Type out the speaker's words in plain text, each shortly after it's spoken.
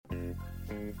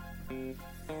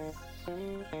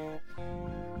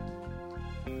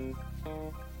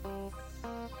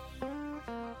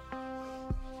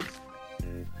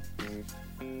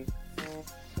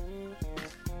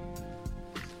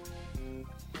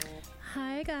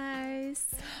Hi guys,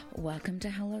 Welcome to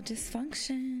Hello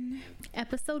Dysfunction.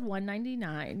 episode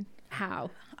 199. How?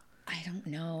 I don't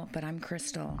know, but I'm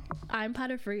Crystal. I'm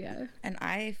Patafria. And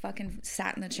I fucking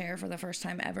sat in the chair for the first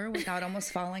time ever without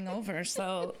almost falling over.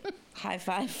 So high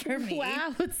five for me.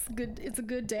 Wow, it's good. It's a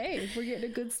good day. We're getting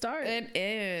a good start. It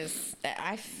is.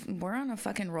 We're on a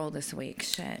fucking roll this week.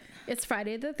 Shit. It's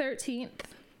Friday the 13th.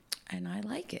 And I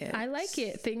like it. I like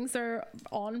it. Things are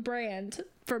on brand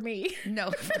for me.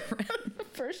 No,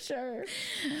 For sure.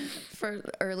 for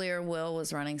earlier, Will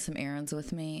was running some errands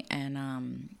with me,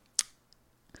 and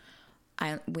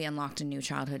we unlocked a new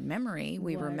childhood memory.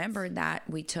 We What? remembered that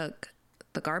we took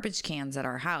the garbage cans at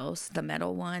our house, the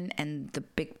metal one and the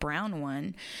big brown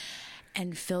one,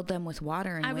 and filled them with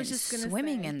water and I went was just gonna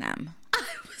swimming say. in them. I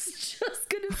was just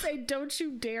gonna say, don't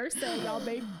you dare say y'all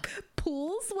made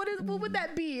pools. What would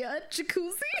that be? A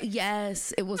jacuzzi?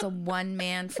 Yes, it was a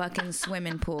one-man fucking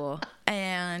swimming pool,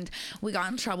 and we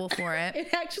got in trouble for it.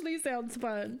 It actually sounds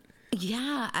fun.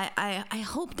 Yeah, I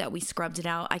hope that we scrubbed it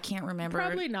out. I can't remember.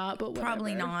 Probably not, but whatever.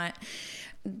 Probably not.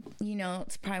 You know,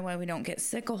 it's probably why we don't get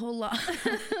sick a whole lot.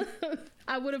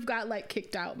 I would have got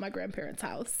my grandparents'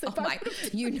 house. If Oh my,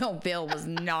 you know, Bill was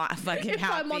not fucking if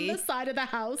happy. I'm on the side of the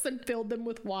house and filled them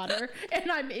with water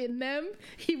and I'm in them,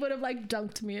 he would have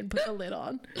dunked me and put the lid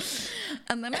on.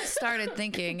 And then I started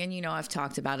thinking, and you know, I've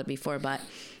talked about it before, but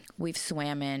we've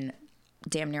swam in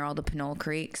damn near all the Pinole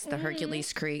Creeks, the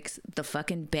Hercules Creeks, the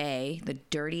fucking bay, the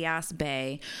dirty ass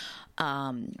bay.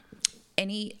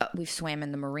 We've swam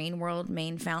in the Marine World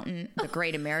main fountain, the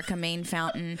Great America main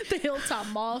fountain. The Hilltop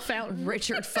Mall fountain.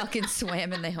 Richard fucking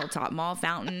swam in the Hilltop Mall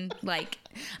fountain,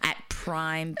 at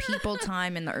prime people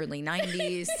time in the early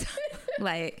 90s.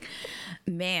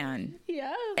 Man,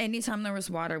 Yeah. anytime there was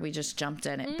water, we just jumped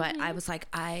in it. But I was like,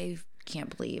 I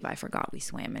can't believe I forgot we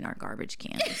swam in our garbage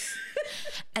cans.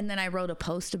 And then I wrote a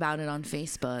post about it on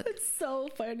Facebook. It's so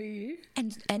funny.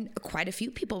 And quite a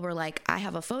few people were like, I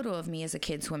have a photo of me as a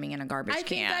kid swimming in a garbage I think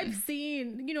can. I've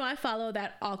seen, I follow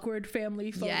that awkward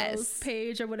family photos Yes.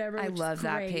 page or whatever. I which is love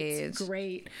that great. page.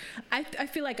 Great. I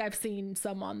feel like I've seen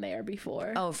some on there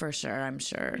before. Oh, for sure. I'm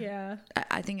sure. Yeah.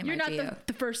 I think it You're might not be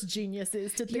the first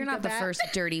geniuses to think You're not of the that. first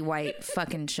dirty white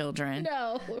fucking children.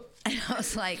 No. And I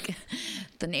was like,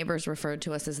 the neighbors referred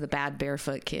to us as the bad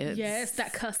barefoot kids. Yes,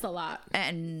 that cuss a lot.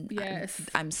 And Yes.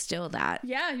 I'm still that.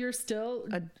 Yeah, you're still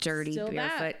A dirty still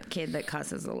barefoot kid that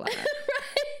cusses a lot.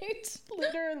 right.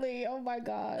 Literally. Oh my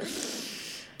gosh.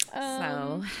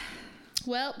 So,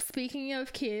 Well, speaking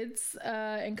of kids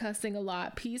and cussing a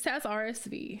lot, Peace has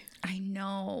RSV. I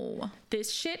know.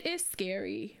 This shit is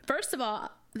scary. First of all,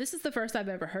 this is the first I've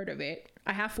ever heard of it.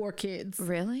 I have 4 kids.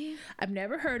 Really? I've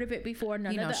never heard of it before.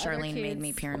 None of the other Charlene kids. made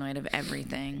me paranoid of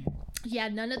everything. Yeah,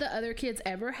 none of the other kids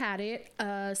ever had it.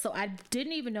 So I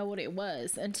didn't even know what it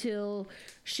was until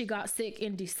she got sick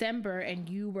in December and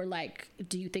you were like,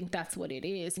 do you think that's what it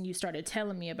is? And you started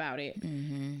telling me about it.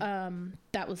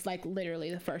 That was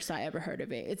literally the first I ever heard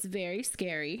of it. It's very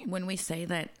scary. When we say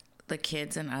that the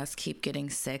kids and us keep getting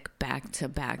sick back to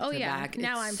back to back,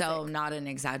 now it's I'm so sick. not an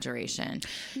exaggeration.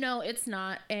 No, it's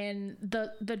not. And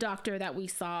the doctor that we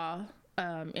saw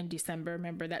in December,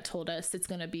 remember, that told us it's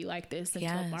going to be like this until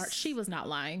Yes. March. She was not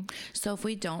lying. So if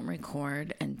we don't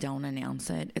record and don't announce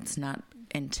it, it's not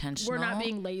intentional. We're not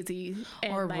being lazy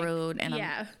and or rude, and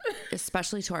yeah.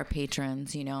 especially to our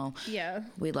patrons, Yeah.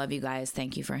 we love you guys.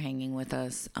 Thank you for hanging with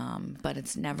us. But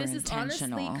it's never This is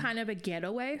intentional. honestly kind of a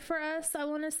getaway for us, I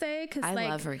want to say, because I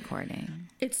love recording.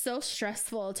 it's so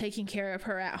stressful taking care of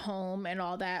her at home and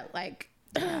all that.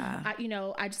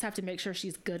 I just have to make sure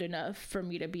she's good enough for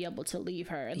me to be able to leave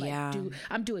her and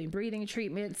I'm doing breathing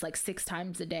treatments 6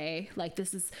 times a day.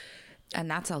 And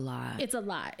that's a lot. It's a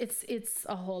lot. It's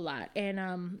a whole lot.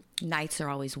 And Nights are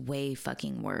always way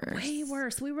fucking worse. way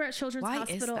worse. We were at Children's Why is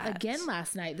Hospital that? again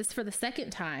last night. This for the second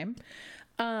time.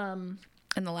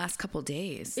 In the last couple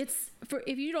days. It's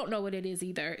if you don't know what it is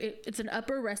either, it's an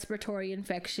upper respiratory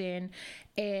infection,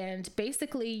 and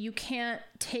basically you can't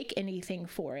take anything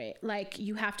for it.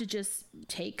 You have to just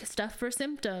take stuff for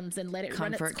symptoms and let it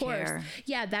run its Comfort course. care.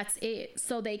 Yeah, that's it.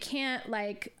 So they can't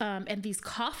and these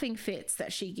coughing fits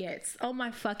that she gets. Oh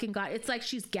my fucking God. It's like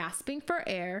she's gasping for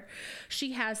air.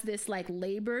 She has this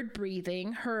labored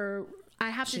breathing. Her I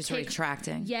have She's to take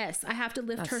retracting. Yes, I have to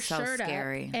lift That's her so shirt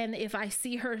scary. up, and if I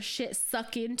see her shit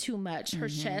suck in too much, her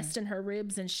chest and her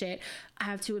ribs and shit, I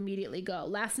have to immediately go.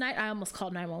 Last night I almost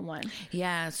called 911.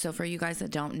 Yeah, so for you guys that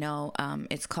don't know,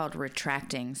 it's called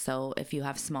retracting. So if you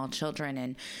have small children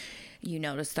and you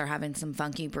notice they're having some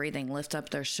funky breathing, lift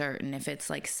up their shirt, and if it's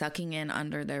like sucking in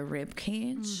under their rib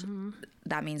cage,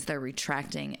 that means they're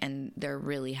retracting and they're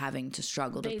really having to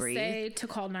struggle to breathe. They say to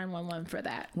call 911 for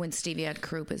that. When Stevie had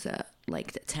croup as a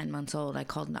like 10 months old, I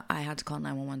had to call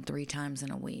 911 3 times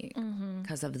in a week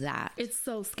because of that. It's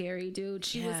so scary, dude.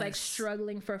 She was like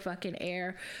struggling for fucking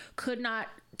air, could not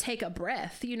take a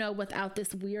breath, you know, without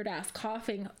this weird ass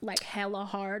coughing like hella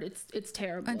hard. It's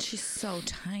terrible. And she's so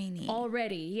tiny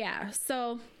already. Yeah.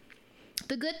 So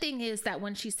the good thing is that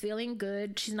when she's feeling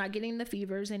good, she's not getting the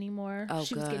fevers anymore.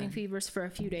 She was getting fevers for a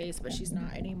few days, but she's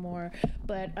not anymore.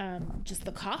 But just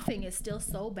the coughing is still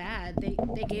so bad. They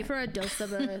gave her a dose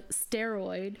of a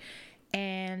steroid,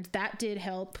 and that did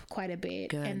help quite a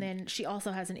bit. Good. And then she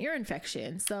also has an ear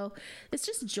infection. So it's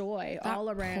just joy all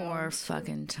around. Poor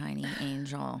fucking tiny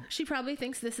angel. She probably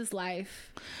thinks this is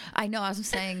life. I know. I was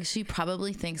saying she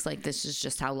probably thinks like this is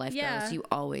just how life goes. You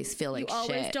always feel like you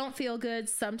always shit. don't feel good.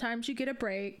 Sometimes you get a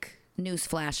break.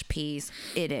 Newsflash, peas.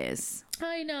 It is.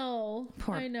 I know.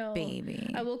 Poor I know.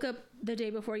 baby. I woke up the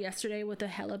day before yesterday with a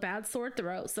hella bad sore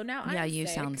throat. So now I'm you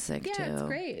sick. sound sick too. Yeah, it's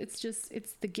great.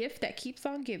 It's the gift that keeps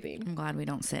on giving. I'm glad we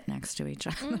don't sit next to each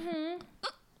other.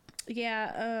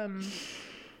 Yeah.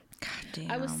 God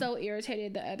damn. I was so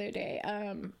irritated the other day.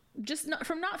 Just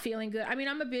from not feeling good. I mean,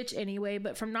 I'm a bitch anyway,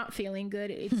 but from not feeling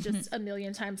good, it's just a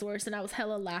million times worse. And I was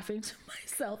hella laughing to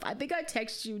myself. I think I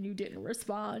texted you and you didn't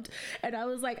respond. And I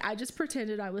was like, I just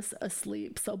pretended I was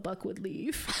asleep so Buck would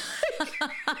leave.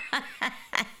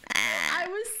 I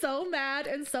was so mad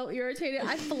and so irritated.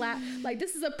 Like,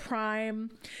 this is a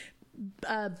prime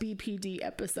BPD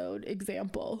episode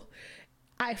example.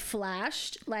 I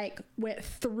flashed, like went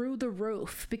through the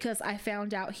roof because I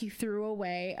found out he threw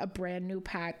away a brand new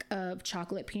pack of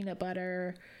chocolate peanut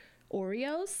butter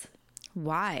Oreos.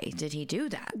 Why did he do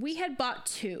that? We had bought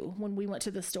 2 when we went to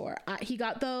the store. He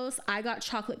got those. I got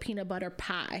chocolate peanut butter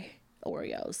pie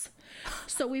Oreos.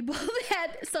 So we both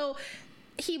had, so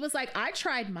he was like, I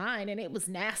tried mine and it was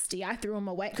nasty. I threw them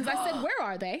away because I said, where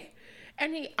are they?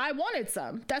 And I wanted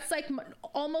some. That's like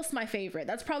almost my favorite.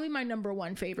 That's probably my number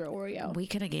 1 favorite Oreo. We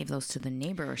could have gave those to the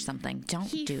neighbor or something.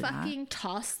 He fucking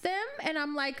tossed them. And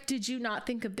I'm like, did you not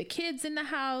think of the kids in the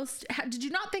house? Did you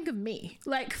not think of me?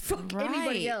 Like, fuck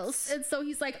anybody else. And so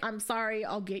he's like, I'm sorry.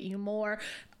 I'll get you more.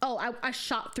 Oh, I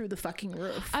shot through the fucking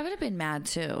roof. I would have been mad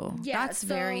too. Yeah, that's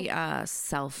very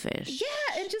selfish.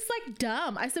 Yeah, and just like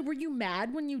dumb. I said, were you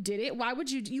mad when you did it? Why would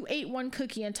you ate 1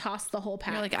 cookie and tossed the whole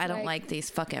pack? You're like, I don't like these.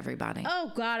 Fuck everybody.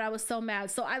 Oh God, I was so mad.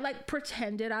 So I like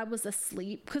pretended I was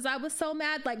asleep because I was so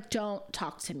mad. Like, don't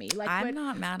talk to me. Like, I'm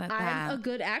not mad at that. I'm a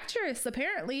good actress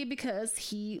apparently because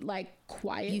he like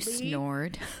quietly. You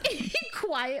snored. He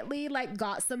quietly like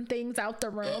got some things out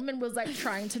the room and was like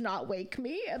trying to not wake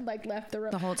me and like left the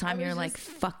room. The whole time you're like,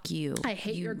 fuck you. I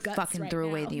hate your guts. Fucking threw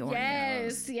away the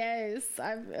Oreos. Yes.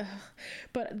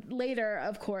 But later,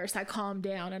 of course, I calmed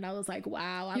down and I was like,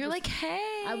 wow. You're like,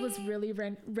 hey. I was really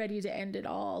ready to end it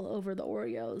all over the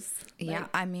Oreos. Yeah, like,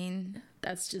 I mean,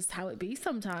 that's just how it be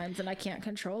sometimes, and I can't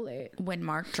control it. When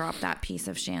Mark dropped that piece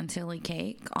of chantilly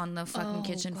cake on the fucking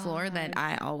kitchen floor that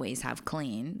I always have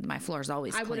clean, my floor's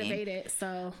always clean. I would have ate it,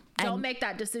 so don't make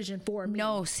that decision for me.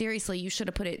 No, seriously, you should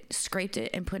have scraped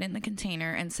it and put it in the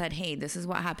container and said, hey, this is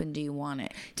what happened. Do you want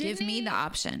it? Give me the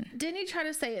option. Didn't he try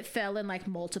to say it fell in like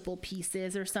multiple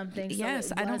pieces or something? Yes,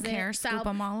 so I don't care. Scoop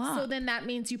them all up. So then that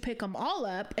means you pick them all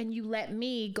up and you let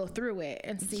me go through it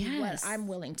and see what I'm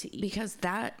willing to eat. Because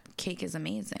that cake is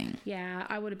amazing. Yeah,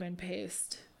 I would have been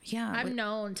pissed. Yeah, I'm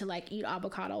known to like eat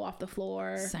avocado off the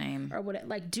floor. Same. Or what?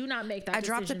 Like, do not make that. I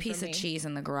dropped a piece of cheese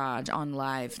in the garage on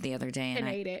live the other day, and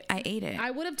I ate it. I ate it.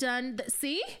 I would have done.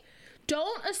 See,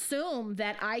 don't assume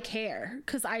that I care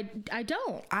because I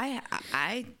don't.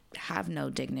 I have no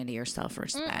dignity or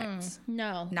self-respect.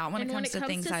 No, not when it comes to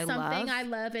things I love. Something I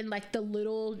love and like the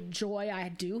little joy I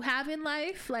do have in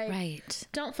life. Like, right.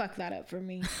 Don't fuck that up for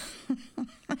me.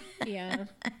 Yeah,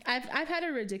 I've had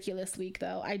a ridiculous week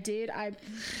though. I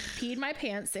peed my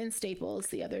pants in Staples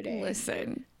the other day.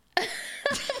 Listen.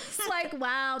 It's like,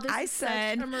 wow, this is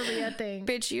such a Maria thing.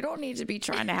 Bitch, you don't need to be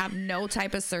trying to have no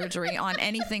type of surgery on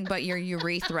anything but your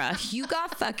urethra. You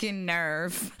got fucking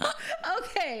nerve.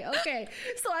 Okay.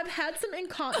 So I've had some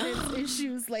incontinence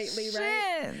issues lately,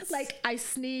 right? Like I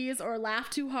sneeze or laugh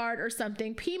too hard or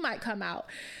something, pee might come out.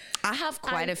 I have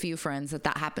quite a few friends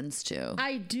that happens to.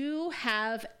 I do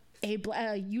have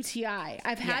a UTI.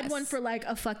 I've had one for like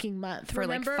a fucking month. For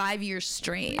like 5 years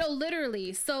straight. No,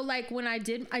 literally. So like when I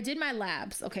did my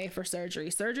labs, okay, for surgery.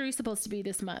 Surgery's supposed to be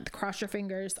this month. Cross your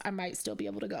fingers. I might still be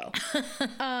able to go.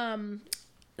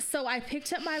 So I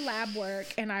picked up my lab work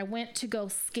and I went to go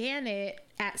scan it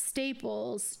at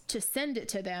Staples to send it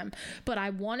to them. But I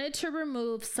wanted to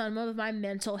remove some of my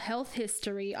mental health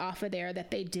history off of there that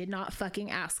they did not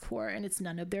fucking ask for. And it's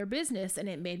none of their business. And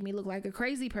it made me look like a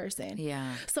crazy person.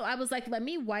 Yeah. So I was like, let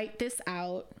me wipe this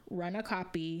out, run a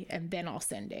copy, and then I'll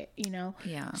send it, you know?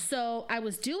 Yeah. So I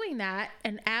was doing that.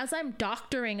 And as I'm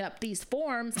doctoring up these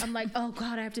forms, I'm like, oh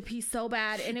God, I have to pee so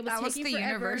bad. And it was taking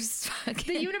forever. Universe.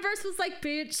 The universe was like,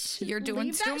 bitch, you're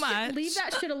doing too much. Leave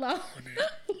that shit alone.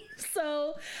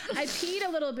 So I peed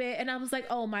a little bit and I was like,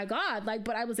 oh my God, like,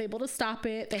 but I was able to stop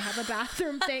it. They have a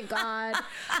bathroom, thank God.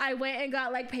 I went and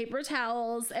got like paper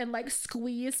towels and like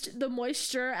squeezed the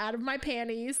moisture out of my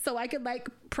panties so I could like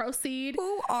proceed.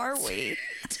 Who are we?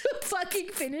 To fucking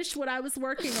finish what I was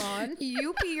working on.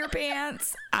 You pee your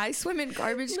pants. I swim in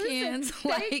garbage cans.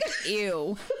 Like,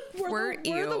 ew. We're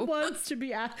the ones to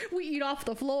be asked. We eat off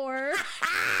the floor.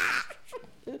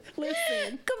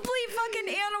 Listen, complete fucking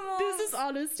animals. This is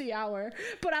honesty hour.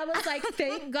 But I was like,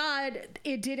 thank God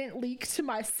it didn't leak to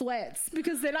my sweats,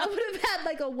 because then I would have had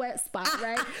like a wet spot,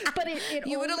 right? But it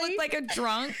you would have looked like a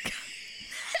drunk.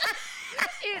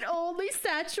 It only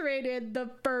saturated the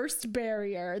first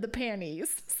barrier, the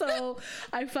panties. So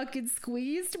I fucking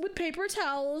squeezed with paper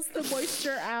towels the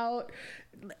moisture out,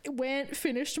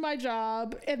 finished my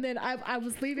job, and then I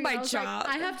was leaving. I was like,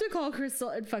 I have to call Crystal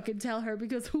and fucking tell her,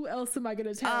 because who else am I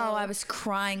gonna tell? Oh, I was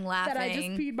crying laughing that I just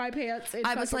peed my pants.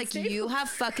 I was like, Staples. You have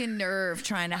fucking nerve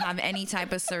trying to have any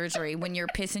type of surgery when you're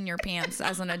pissing your pants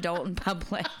as an adult in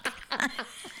public.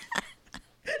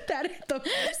 That is the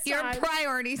first Your time.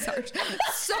 priorities are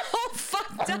so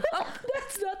fucked up.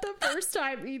 That's not the first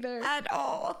time either. At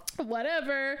all.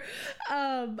 Whatever.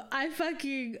 I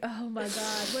fucking, oh my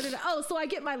God. So I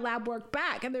get my lab work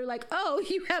back and they're like, oh,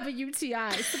 you have a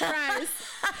UTI. Surprise.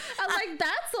 I'm like,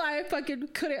 that's why I fucking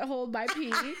couldn't hold my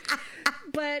pee.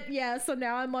 But yeah, so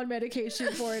now I'm on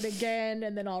medication for it again,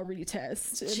 and then I'll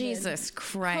retest. Jesus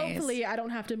Christ. Hopefully I don't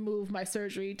have to move my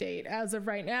surgery date. As of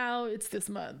right now, it's this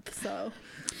month. So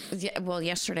yeah, well,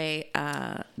 yesterday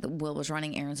Will was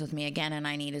running errands with me again, and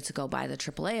I needed to go by the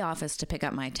AAA office to pick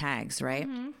up my tags, right?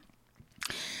 Mm-hmm.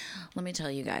 Let me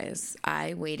tell you guys,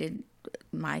 I waited.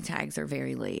 My tags are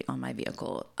very late on my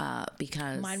vehicle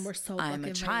because mine were so I'm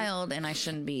a child late. And I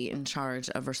shouldn't be in charge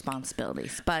of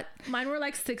responsibilities. But mine were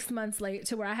like 6 months late,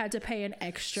 to where I had to pay an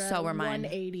extra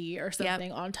 $180 or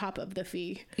something on top of the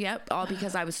fee. Yep, all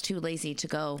because I was too lazy to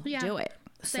go do it.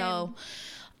 Same. So,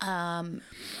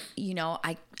 you know,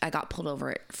 I got pulled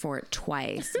over for it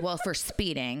twice. Well, for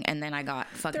speeding, and then I got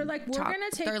fucking. They're like, we're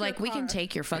gonna take. They're your like, car. we can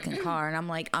take your fucking car, and I'm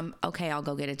like, okay, I'll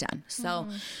go get it done. So.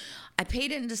 I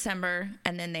paid it in December,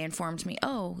 and then they informed me,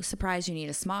 oh, surprise, you need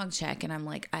a smog check. And I'm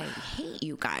like, I hate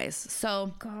you guys.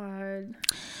 So, God.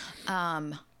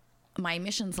 My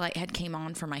emissions light had came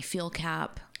on for my fuel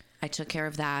cap. I took care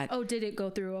of that. Oh, did it go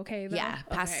through okay, though? Yeah,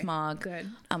 past smog. Good.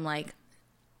 I'm like,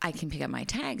 I can pick up my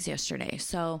tags yesterday.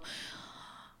 So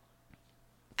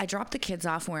I dropped the kids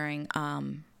off wearing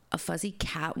a fuzzy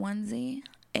cat onesie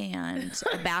and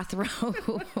a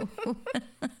bathrobe.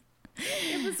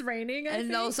 It was raining, I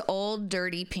think. Those old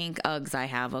dirty pink Uggs I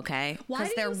have, okay?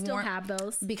 Why do you still have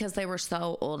those? Because they were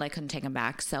so old I couldn't take them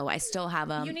back. So I still have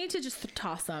them. You need to just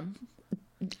toss them.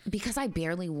 Because I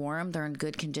barely wore them. They're in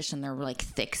good condition. They're like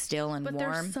thick still and warm. But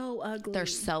they're so ugly. They're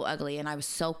so ugly. And I was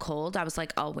so cold. I was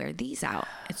like, I'll wear these out.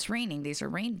 It's raining. These are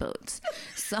rain boots.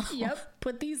 So yep,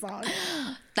 put these on.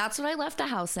 That's what I left the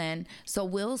house in. So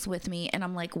Will's with me. And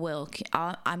I'm like, Will,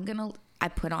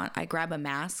 I grab a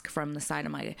mask from the side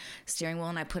of my steering wheel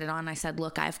and I put it on. And I said,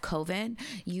 look, I have COVID.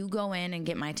 You go in and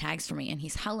get my tags for me. And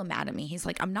he's hella mad at me. He's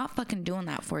like, I'm not fucking doing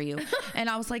that for you. And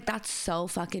I was like, that's so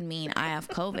fucking mean. I have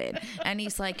COVID. And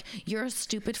he's like, you're a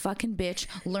stupid fucking bitch.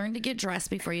 Learn to get dressed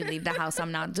before you leave the house.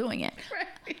 I'm not doing it.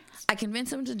 Right. I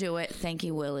convinced him to do it. Thank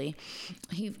you, Willie.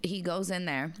 He goes in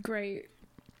there. Great.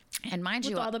 And mind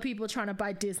you, with all the people trying to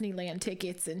buy Disneyland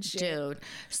tickets and shit. Dude.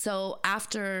 So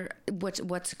after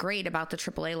what's great about the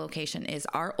AAA location is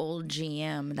our old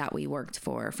GM that we worked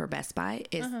for Best Buy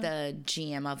is the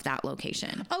GM of that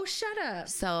location. Oh, shut up.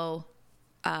 So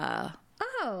our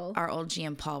old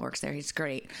GM Paul works there. He's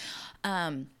great.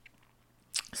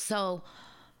 So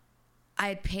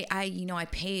I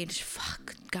paid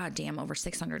goddamn over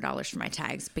 $600 for my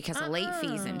tags because of late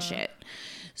fees and shit.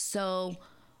 So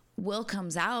Will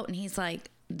comes out and he's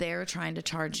like, they're trying to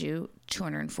charge you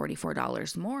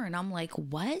 $244 more. And I'm like,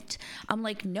 what? I'm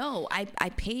like, no, I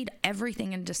paid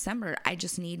everything in December. I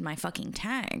just need my fucking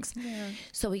tags. Yeah.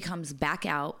 So he comes back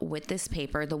out with this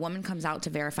paper. The woman comes out to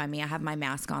verify me. I have my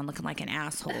mask on looking like an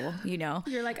asshole, you know?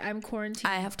 You're like, I'm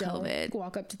quarantined. I have COVID.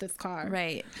 Walk up to this car.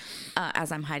 Right.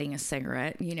 As I'm hiding a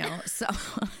cigarette, you know? So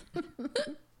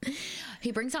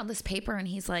he brings out this paper and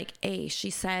he's like, hey, she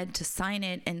said to sign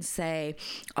it and say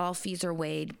all fees are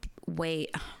waived.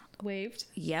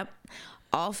 Yep.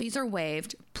 All fees are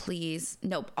waived. Please.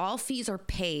 Nope. All fees are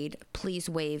paid. Please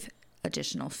waive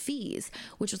additional fees,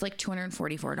 which was like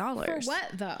 $244. For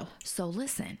what though? So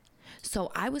listen.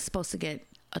 So I was supposed to get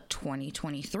a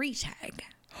 2023 tag.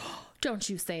 Don't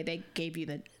you say they gave you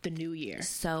the new year.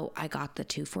 So I got the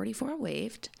 244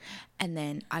 waived and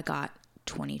then I got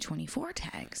 2024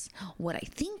 tags. What I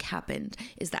think happened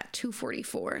is that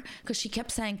 244, because she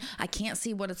kept saying, I can't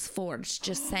see what it's for. It's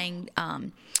just saying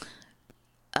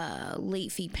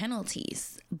late fee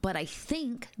penalties. But I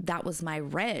think that was my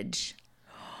reg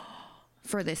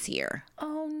for this year.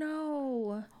 Oh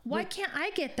no. Why can't I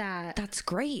get that? That's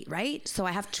great, right? So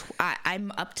I have,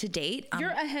 I'm up to date. You're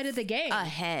ahead of the game.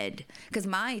 Ahead. Because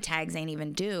my tags ain't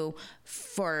even due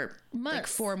for like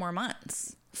 4 more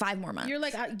months. 5 more months. You're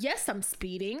like, yes, I'm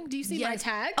speeding. Do you see my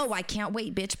tag? Oh, I can't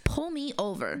wait, bitch. Pull me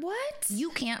over. What? You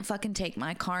can't fucking take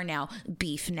my car now,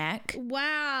 beef neck.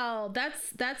 Wow,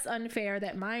 that's unfair.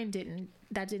 That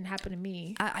didn't happen to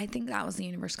me. I think that was the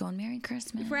universe going, Merry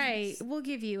Christmas. Right. We'll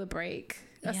give you a break.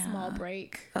 A small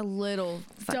break. A little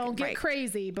fucking Don't get break.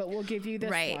 crazy, but we'll give you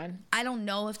this one. I don't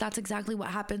know if that's exactly what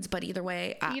happens, but either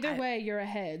way. You're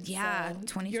ahead. Yeah.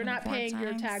 So you're not paying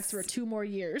your tags for 2 more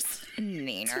years.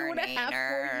 2.5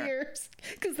 more years.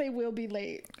 Because they will be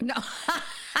late. No.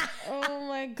 Oh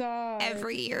my God.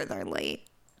 Every year they're late.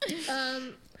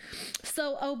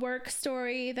 So a work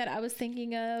story that I was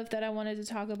thinking of that I wanted to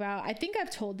talk about. I think I've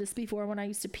told this before when I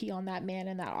used to pee on that man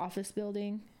in that office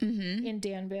building in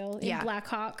Danville, in Black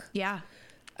Hawk. Yeah.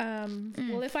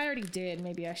 Well, if I already did,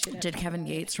 maybe I shouldn't. Did Kevin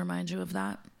Gates remind you of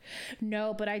that?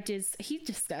 No, but I did. He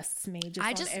disgusts me.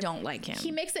 I just don't like him. He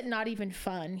makes it not even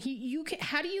fun.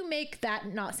 How do you make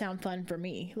that not sound fun for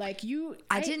me? Like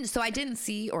I didn't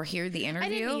see or hear the interview. I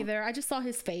didn't either. I just saw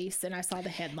his face and I saw the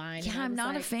headline. Yeah, I'm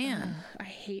not a fan. I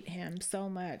hate him so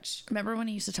much. Remember when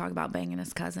he used to talk about banging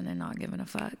his cousin and not giving a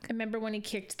fuck? I remember when he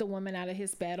kicked the woman out of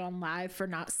his bed on live for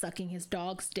not sucking his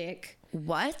dog's dick.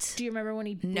 What? Do you remember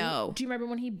when No. Do you remember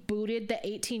when he booted the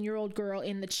 18-year-old girl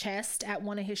in the chest at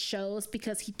one of his shows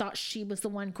because he thought she was the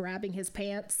one grabbing his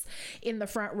pants in the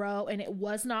front row and it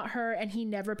was not her, and he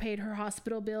never paid her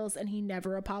hospital bills and he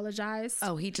never apologized?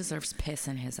 Oh, he deserves piss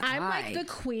in his eye. I'm like the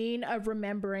queen of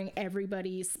remembering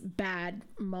everybody's bad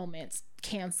moments,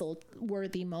 canceled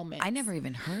worthy moments. I never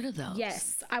even heard of those.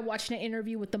 Yes. I watched an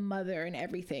interview with the mother and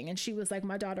everything, and she was like,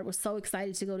 my daughter was so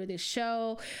excited to go to this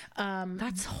show.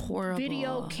 That's horrible.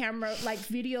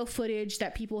 Video footage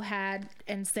that people had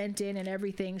and sent in and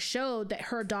everything showed that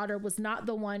her daughter was not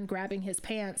the one grabbing his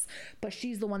pants, but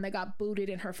she's the one that got booted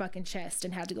in her fucking chest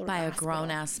and had to go to the hospital. By a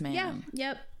grown-ass man. Yeah.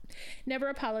 Yep. Never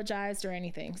apologized or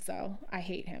anything. So I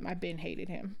hate him. I've been hated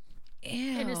him.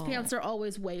 Ew. And his pants are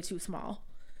always way too small.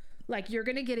 Like, you're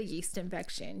gonna get a yeast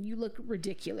infection. You look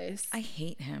ridiculous. I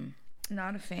hate him.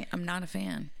 Not a fan. I'm not a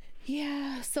fan.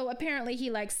 Yeah. So apparently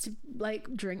he likes to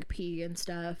like drink pee and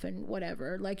stuff and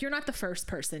whatever. Like, you're not the first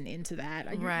person into that.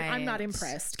 Right. I'm not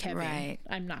impressed, Kevin. Right.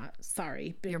 I'm not.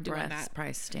 Sorry. Your breath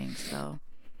probably stinks though.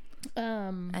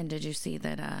 And did you see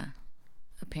that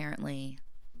apparently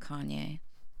Kanye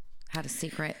had a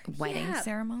secret wedding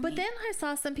ceremony? But then I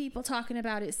saw some people talking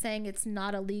about it saying it's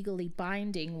not a legally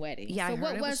binding wedding. Yeah, so I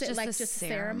heard what it was just a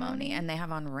ceremony and they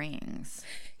have on rings.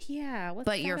 Yeah. What's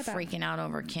but that you're about? freaking out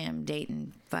over Kim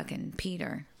dating fucking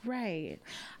Peter. Right.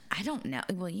 I don't know.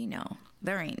 Well, you know,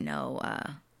 there ain't no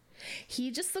he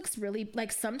just looks really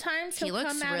like sometimes he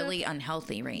looks really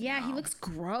unhealthy right now. Yeah, he looks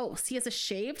gross. He has a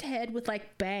shaved head with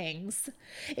like bangs.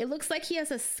 It looks like he has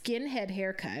a skinhead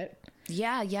haircut.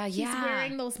 Yeah. He's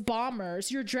wearing those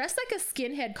bombers. You're dressed like a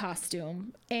skinhead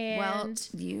costume, and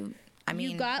you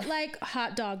got like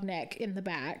hot dog neck in the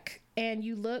back, and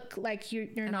you look like you're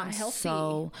not healthy.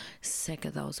 So sick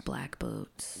of those black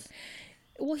boots.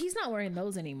 Well, he's not wearing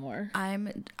those anymore.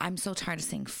 I'm so tired of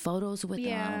seeing photos with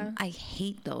them. I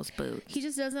hate those boots. He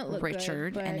just doesn't look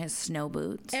Richard good, and his snow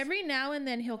boots. Every now and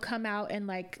then he'll come out and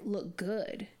like look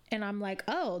good. And I'm like,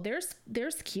 oh, there's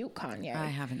cute Kanye. I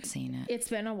haven't seen it. It's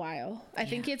been a while. I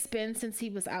think it's been since he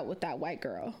was out with that white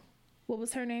girl. What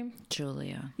was her name?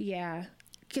 Julia. Yeah.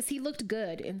 because he looked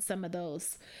good in some of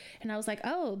those. And I was like,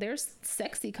 oh, there's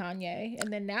sexy Kanye.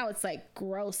 And then now it's like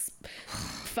gross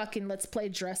fucking let's play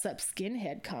dress up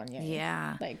skinhead Kanye.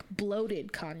 Yeah. Like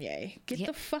bloated Kanye. Get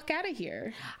the fuck out of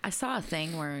here. I saw a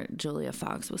thing where Julia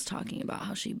Fox was talking about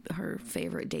how her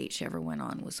favorite date she ever went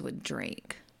on was with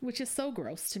Drake. Which is so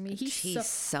gross to me. She's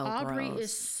so Aubrey gross.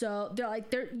 is so,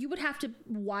 you would have to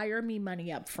wire me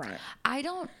money up front. I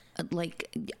don't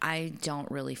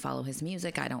really follow his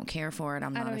music. I don't care for it.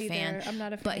 I'm not a fan. I'm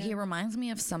not a fan. But he reminds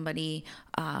me of somebody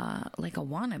like a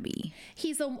wannabe.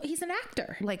 He's an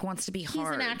actor. Like wants to be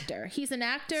hard. He's an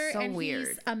actor. So and weird.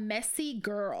 He's a messy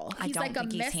girl. I don't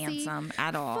think he's handsome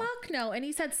at all. Fuck no. And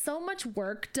he's had so much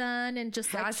work done and just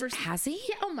has he?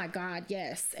 Yeah, oh my God,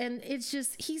 yes. And it's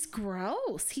just he's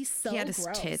gross. He's so gross. He had his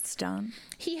tits done.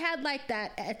 He had like the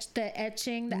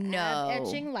etching, ab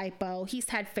etching lipo. He's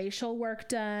had facial work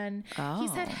done. Oh.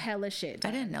 He's had hella shit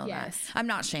done. I didn't know that. I'm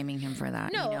not shaming him for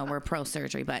that. No, we're pro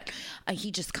surgery, but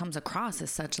he just comes across as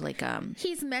such like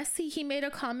he's messy. He made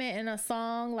a comment in a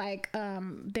song like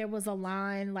there was a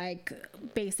line like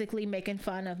basically making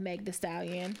fun of Meg Thee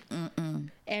Stallion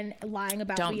and lying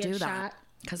about being shot.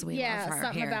 Because we love her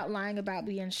something here. About lying about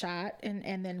being shot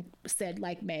and then said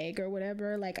like Meg or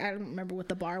whatever. Like I don't remember what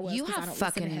the bar was. You have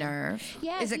fucking nerve.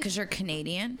 Yeah, is it because you're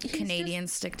Canadian?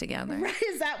 Canadians stick together. Right?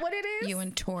 Is that what it is? You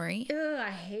and Tori. Ugh, I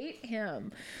hate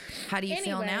him. How do you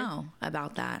feel now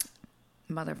about that,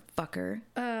 motherfucker?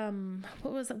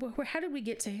 What was it? How did we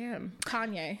get to him?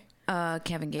 Kanye.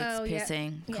 Kevin Gates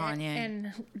pissing. Yeah. Kanye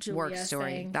and Julia work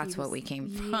story. That's what we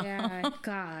came from. Yeah,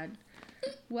 God.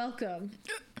 Welcome.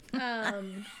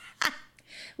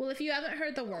 Well, if you haven't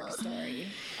heard the work story,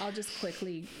 I'll just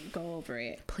quickly go over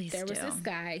it. Please There was this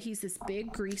guy. He's this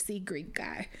big, greasy Greek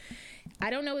guy. I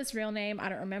don't know his real name. I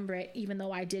don't remember it, even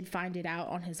though I did find it out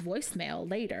on his voicemail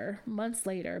later, months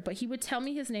later. But he would tell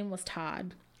me his name was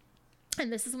Todd. And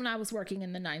this is when I was working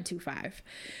in the 925.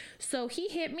 So he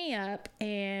hit me up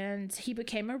and he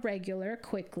became a regular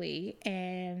quickly,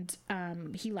 and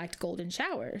he liked golden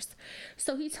showers.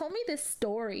 So he told me this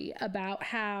story about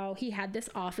how he had this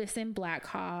office in Black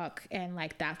Hawk and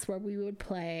like that's where we would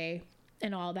play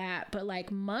and all that. But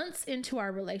like months into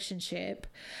our relationship,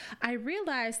 I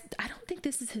realized I don't think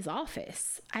this is his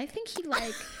office. I think he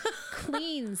like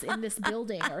cleans in this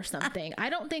building or something. I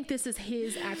don't think this is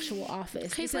his actual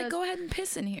office. He's like, go ahead and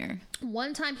piss in here.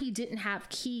 One time he didn't have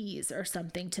keys or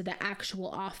something to the actual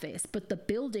office, but the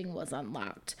building was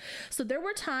unlocked. So there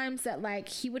were times that like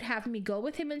he would have me go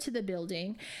with him into the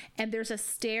building, and there's a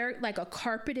stair, like a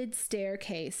carpeted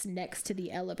staircase next to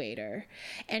the elevator.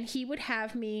 And he would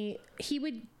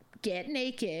get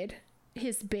naked,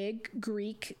 his big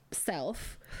Greek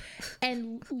self,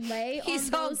 and lay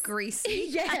he's on those, all greasy.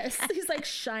 Yes, he's like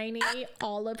shiny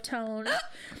olive tone.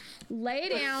 Lay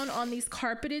down on these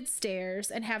carpeted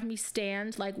stairs and have me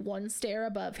stand like one stair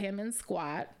above him and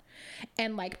squat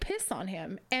and like piss on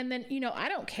him. And then, I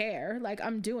don't care. Like,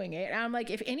 I'm doing it. And I'm like,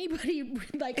 if anybody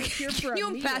like is here for Can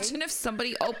you imagine if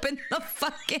somebody opened the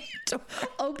fucking door?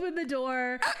 Opened the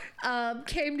door,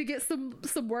 came to get some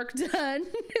work done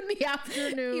in the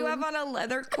afternoon. You have on a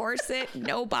leather corset,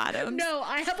 no bottoms. No,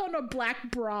 I have on a black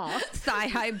bra.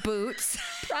 Thigh-high boots.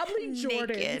 Probably Jordans.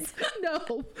 Naked. No,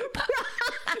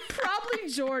 probably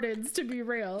Jordans, to be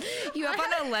real. You have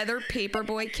on a leather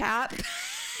paperboy cap.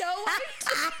 No,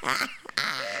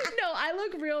 I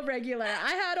look real regular.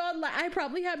 I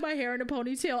probably had my hair in a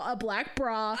ponytail, a black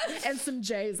bra, and some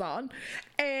J's on.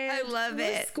 And I love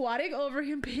it. Squatting over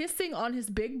him, pissing on his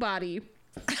big body.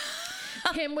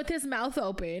 Him with his mouth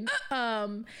open.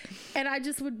 And I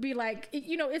just would be like,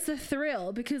 it's a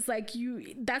thrill because like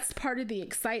that's part of the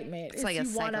excitement. It's like a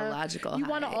psychological You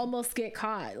want to high. almost get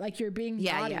caught. Like you're being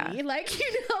naughty. Yeah. Like,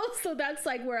 so that's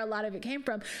like where a lot of it came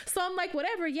from. So I'm like,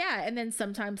 whatever. Yeah. And then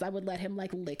sometimes I would let him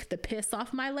like lick the piss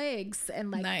off my legs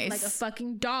and like, nice. like a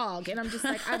fucking dog. And I'm just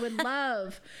like, I would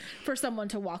love for someone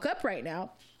to walk up right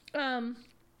now.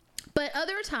 But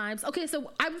other times, okay,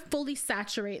 so I would fully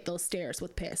saturate those stairs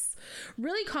with piss.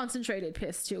 Really concentrated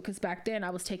piss too, because back then I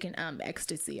was taking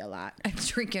ecstasy a lot. I'm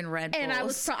drinking Red Bulls.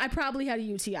 And I probably had a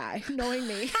UTI, knowing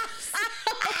me.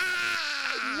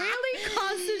 Really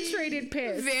concentrated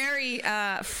piss. Very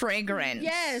fragrant.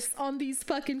 Yes, on these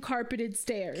fucking carpeted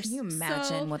stairs. Can you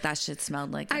imagine what that shit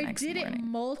smelled like the next morning? I did it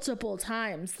multiple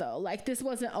times though. Like this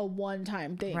wasn't a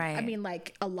one-time thing. Right. I mean,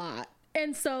 like a lot.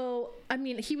 And so, I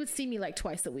mean, he would see me like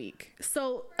twice a week.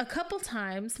 So a couple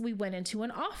times we went into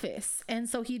an office. And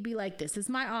so he'd be like, this is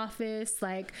my office.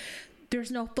 Like, There's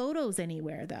no photos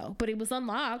anywhere though, but it was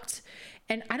unlocked.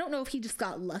 And I don't know if he just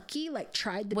got lucky, like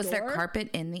tried the door. Was there carpet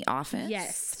in the office?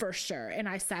 Yes, for sure. And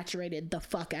I saturated the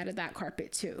fuck out of that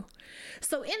carpet too.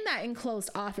 So in that enclosed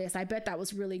office, I bet that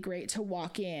was really great to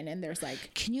walk in and there's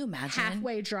like, can you imagine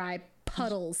halfway dry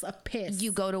puddles of piss.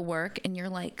 You go to work and you're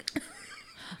like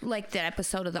that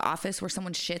episode of The Office where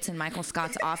someone shits in Michael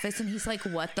Scott's office and he's like,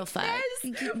 what the fuck?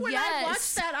 Yes. When I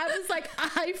watched that, I was like,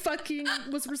 I fucking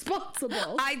was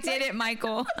responsible. I did it,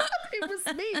 Michael. It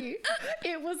was me.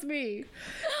 It was me.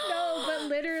 No, but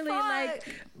literally like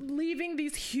leaving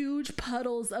these huge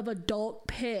puddles of adult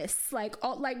piss, like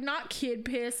not kid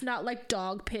piss, not like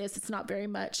dog piss. It's not very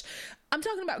much. I'm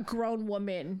talking about grown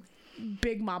woman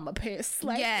big mama piss,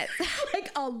 like yes.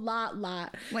 like a lot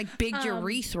like big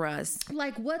urethras,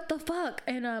 like what the fuck.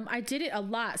 And I did it a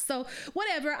lot, so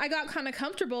whatever, I got kind of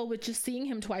comfortable with just seeing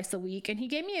him twice a week, and he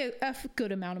gave me a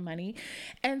good amount of money,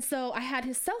 and so I had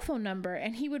his cell phone number,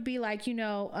 and he would be like, you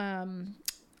know,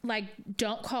 like,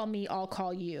 don't call me, I'll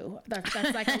call you.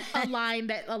 That's like a line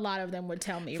that a lot of them would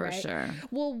tell me, for right? sure.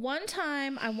 Well, one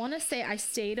time, I want to say I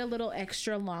stayed a little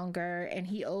extra longer and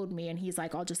he owed me, and he's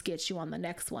like, I'll just get you on the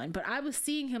next one. But I was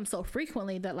seeing him so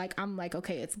frequently that like, I'm like,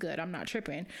 okay, it's good. I'm not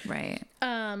tripping. Right.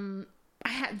 I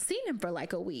hadn't seen him for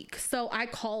like a week. So I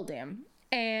called him,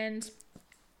 and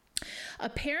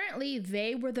apparently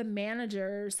they were the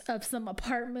managers of some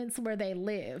apartments where they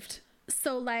lived.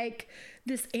 So like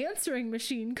this answering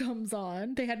machine comes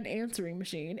on. They had an answering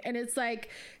machine, and it's like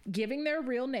giving their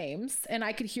real names, and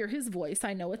I could hear his voice.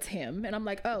 I know it's him, and I'm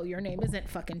like, oh, your name isn't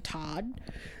fucking Todd.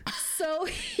 So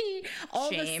he all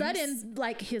of a sudden,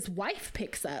 like, his wife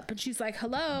picks up and she's like,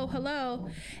 hello,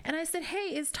 and I said,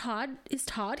 hey, is Todd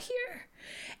here?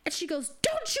 And she goes,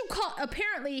 don't you call.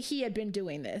 Apparently he had been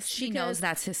doing this. She knows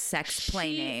that's his sex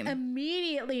play name. She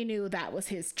immediately knew that was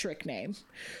his trick name.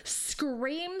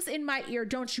 Screams in my ear,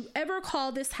 don't you ever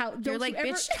call this house. You're like,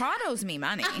 bitch, Todd owes me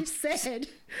money. I said,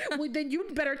 well, then you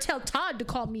better tell Todd to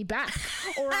call me back,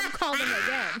 or I'm calling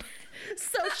again.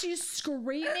 So she's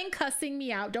screaming, cussing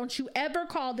me out. Don't you ever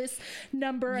call this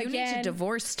number again. You need to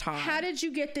divorce Todd. How did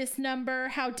you get this number?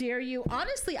 How dare you?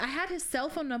 Honestly, I had his cell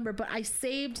phone number, but I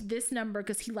saved this number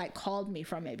because he like called me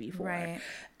from it before. Right.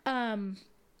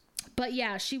 But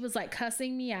yeah, she was like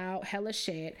cussing me out, hella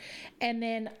shit. And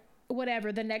then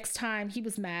whatever, the next time he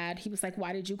was mad. He was like,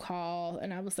 why did you call?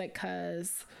 And I was like,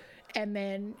 cause. And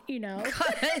then, you know.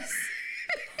 Cause.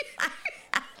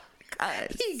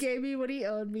 He gave me what he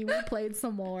owed me. We played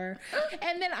some more,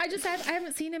 and then I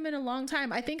haven't seen him in a long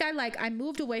time. I think I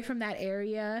moved away from that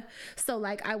area, so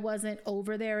like I wasn't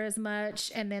over there as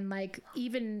much, and then like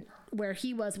even where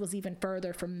he was even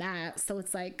further from that. So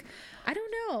it's like, I don't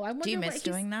know. I wonder. Do you miss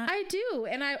doing that? I do,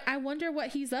 and I wonder what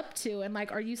he's up to, and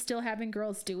like, are you still having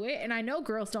girls do it? And I know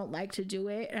girls don't like to do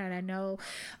it, and I know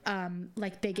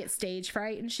like they get stage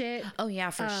fright and shit. Oh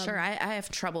yeah, for sure. I have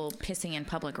trouble pissing in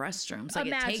public restrooms. Like,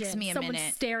 it takes me a someone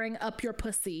minute. Staring up your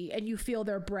pussy and you feel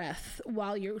their breath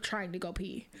while you're trying to go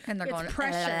pee, and they're going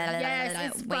pressure.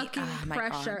 Yes, it's fucking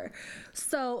pressure. God.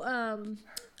 So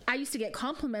I used to get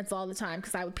compliments all the time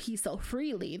because I would pee so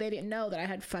freely. They didn't know that I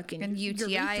had fucking and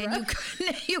UTI, and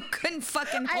you couldn't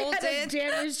fucking hold it. I had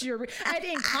damaged I had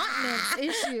incontinence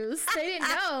issues. They didn't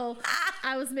know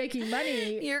I was making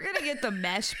money. You're gonna get the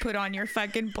mesh put on your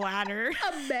fucking bladder.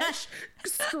 A mesh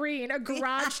screen, a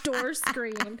garage door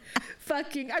screen,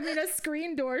 a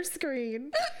screen door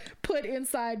screen put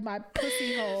inside my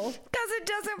pussy hole because it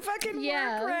doesn't fucking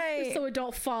work right, so it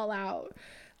don't fall out.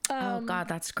 Oh God,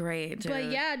 that's great, dude.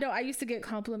 But yeah, no, I used to get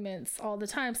compliments all the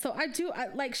time. So I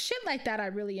like shit like that. I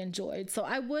really enjoyed. So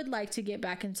I would like to get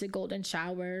back into golden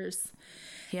showers.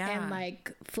 Yeah. And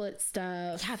like foot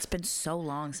stuff. Yeah, it's been so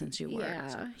long since you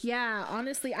worked. Yeah.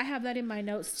 Honestly, I have that in my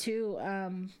notes too.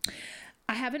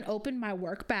 I haven't opened my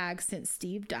work bag since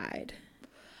Steve died.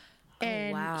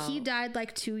 And he died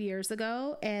like 2 years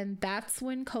ago, and that's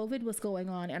when COVID was going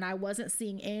on, and I wasn't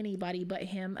seeing anybody but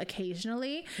him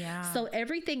occasionally. Yeah. So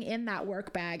everything in that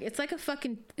work bag, it's like a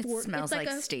fucking... It smells like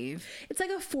Steve. It's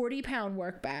like a 40-pound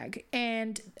work bag,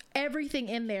 and everything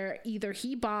in there either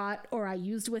he bought or I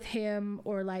used with him,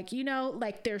 or like, you know,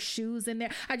 like there's shoes in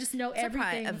there. I just know it's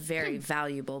everything. A very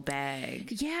valuable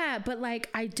bag. Yeah, but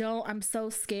like I'm so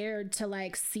scared to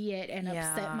like see it and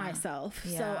upset myself.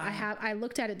 Yeah. So I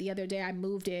looked at it the other day. I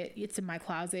moved it. It's in my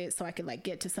closet so I could like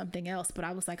get to something else. But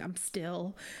I was like, I'm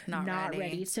still not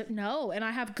ready to. No, and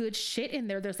I have good shit in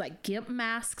there. There's like GIMP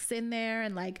masks in there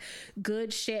and like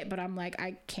good shit. But I'm like,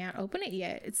 I can't open it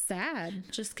yet. It's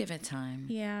sad. Just give it time.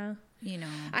 Yeah. You know,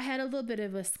 I had a little bit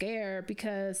of a scare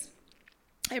because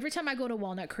every time I go to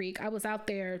Walnut Creek, I was out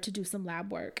there to do some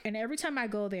lab work. And every time I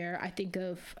go there, I think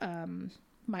of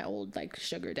my old like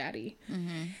sugar daddy.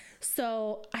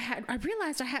 So I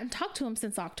realized I hadn't talked to him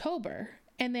since October.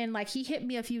 And then like he hit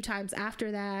me a few times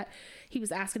after that. He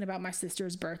was asking about my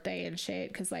sister's birthday and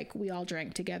shit, because like we all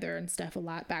drank together and stuff a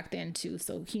lot back then too.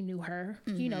 So he knew her.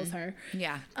 He knows her.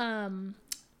 Yeah.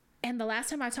 And the last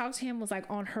time I talked to him was like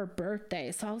on her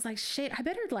birthday. So I was like, shit, I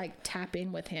better like tap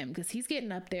in with him, because he's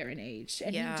getting up there in age.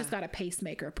 And he just got a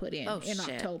pacemaker put in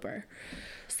October.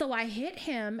 So I hit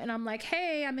him and I'm like,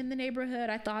 hey, I'm in the neighborhood.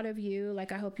 I thought of you.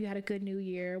 Like, I hope you had a good new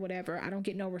year, whatever. I don't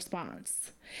get no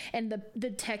response. And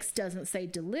the text doesn't say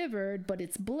delivered, but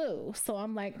it's blue. So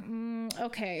I'm like,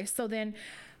 okay. So then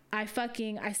I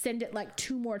send it like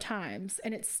 2 more times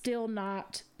and it's still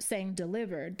not saying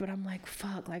delivered, but I'm like,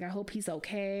 fuck, like I hope he's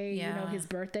okay. Yeah. You know, his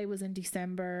birthday was in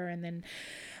December, and then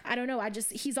I don't know.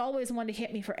 he's always wanted to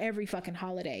hit me for every fucking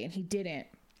holiday, and he didn't.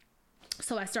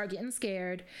 So I start getting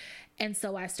scared. And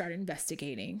so I start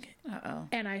investigating.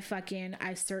 And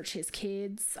I search his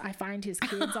kids. I find his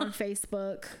kids on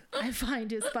Facebook. I find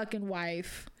his fucking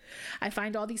wife. I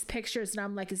find all these pictures, and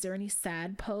I'm like, is there any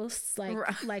sad posts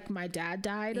like my dad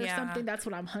died or something? That's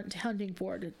what I'm hunting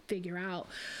for to figure out.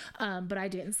 But I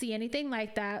didn't see anything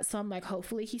like that. So I'm like,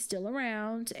 hopefully he's still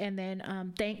around. And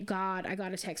then thank God I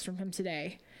got a text from him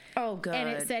today. Oh, good. And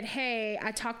it said, hey,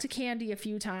 I talked to Candy a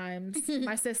few times,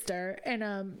 my sister,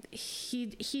 and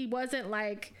he wasn't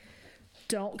like,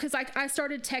 don't, because I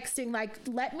started texting like,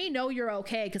 let me know you're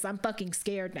okay, because I'm fucking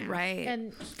scared now, right?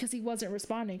 And because he wasn't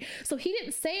responding, so he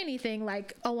didn't say anything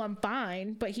like, oh, I'm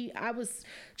fine, but I was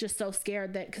just so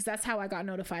scared that, because that's how I got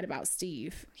notified about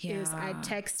Steve. Is I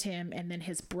text him and then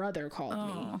his brother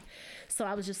called me. So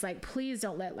I was just like, please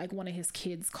don't let like one of his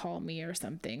kids call me or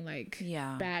something, like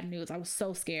bad news. I was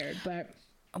so scared. But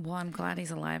well, I'm glad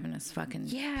he's alive and his fucking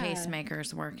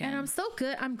pacemaker's working. And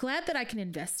I'm glad that I can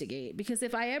investigate, because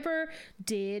if I ever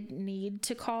did need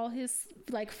to call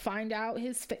find out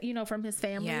his, from his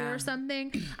family or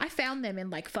something, I found them in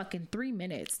like fucking 3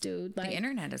 minutes, dude. Like, the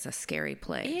internet is a scary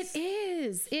place.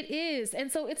 It is. And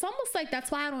so it's almost like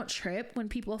that's why I don't trip when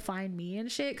people find me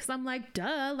and shit, because I'm like,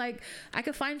 duh, like I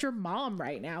could find your mom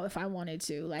right now if I wanted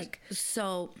to. Like,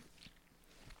 so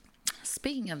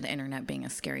speaking of the internet being a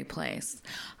scary place,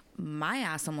 my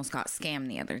ass almost got scammed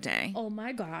the other day. Oh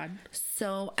my God.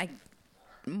 So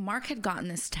Mark had gotten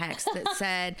this text that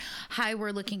said, hi,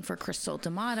 we're looking for Crystal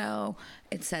D'Amato.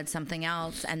 It said something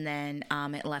else, and then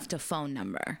it left a phone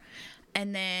number.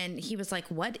 And then he was like,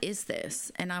 what is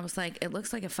this? And I was like, it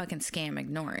looks like a fucking scam.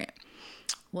 Ignore it.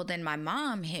 Well, then my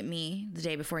mom hit me the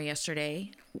day before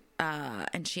yesterday,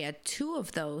 and she had 2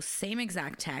 of those same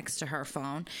exact texts to her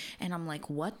phone. And I'm like,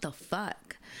 what the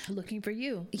fuck? Looking for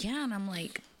you. Yeah. And I'm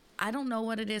like, I don't know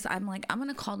what it is. I'm like, I'm going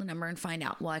to call the number and find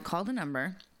out. Well, I called the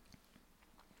number,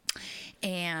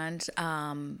 and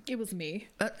it was me.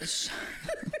 I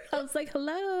was like,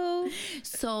 hello.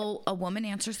 So a woman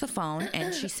answers the phone,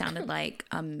 and she sounded like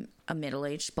a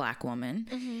middle-aged black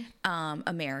woman,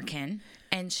 American.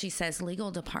 And she says legal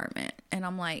department. And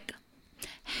I'm like,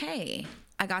 hey,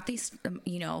 I got these,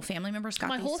 family members got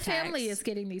my these whole texts. family is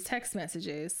getting these text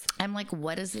messages. I'm like,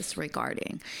 what is this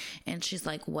regarding? And she's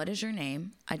like, what is your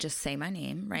name? I just say my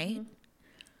name, right?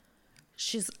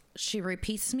 She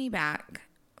repeats me back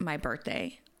my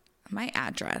birthday, my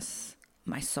address,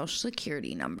 my social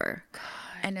security number. God.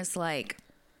 And it's like,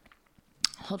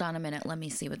 hold on a minute, let me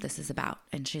see what this is about.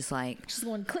 And she's going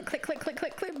click, click, click, click,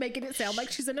 click, click, making it sound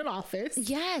like she's in an office.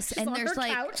 Yes. She's and there's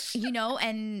like, couch.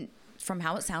 And from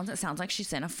how it sounds like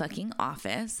she's in a fucking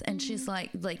office. And she's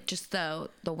like just the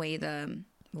way the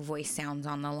voice sounds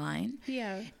on the line.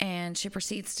 Yeah. And she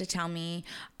proceeds to tell me,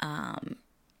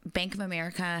 Bank of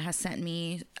America has sent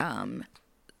me,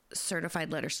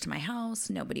 certified letters to my house.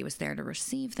 Nobody was there to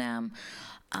receive them.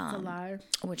 That's a lie.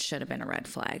 Which should have been a red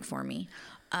flag for me.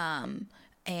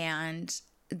 And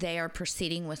they are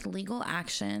proceeding with legal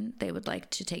action. They would like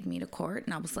to take me to court.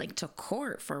 And I was like, to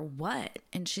court for what?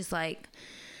 And she's like,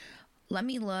 let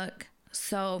me look.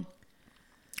 So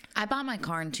I bought my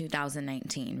car in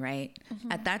 2019, right?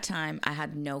 At that time, I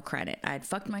had no credit. I had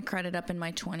fucked my credit up in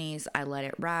my 20s. I let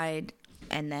it ride.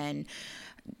 And then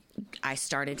I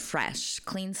started fresh,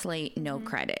 clean slate, no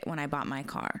credit when I bought my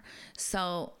car.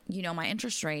 So, my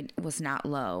interest rate was not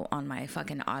low on my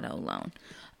fucking auto loan.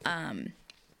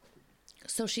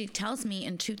 So she tells me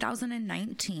in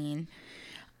 2019,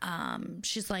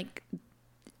 she's like,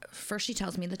 first she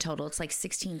tells me the total, it's like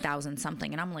 16,000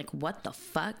 something. And I'm like, what the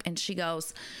fuck? And she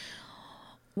goes,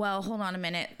 well, hold on a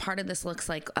minute. Part of this looks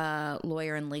like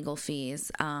lawyer and legal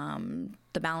fees.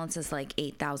 The balance is like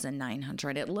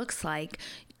 8,900. It looks like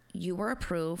you were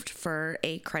approved for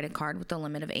a credit card with a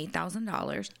limit of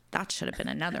 $8,000. That should have been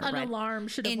another An alarm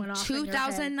should have went off in your head.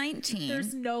 2019.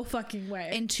 There's no fucking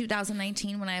way. In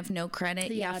 2019, when I have no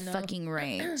credit, yeah, no. Fucking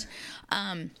right.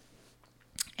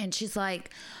 And she's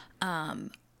like,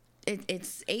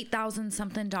 it's $8,000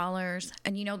 something dollars.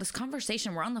 And you know, this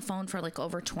conversation, we're on the phone for like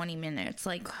over 20 minutes.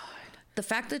 Like, God. The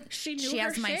fact that she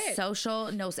has my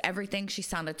social, knows everything. She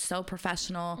sounded so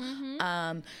professional.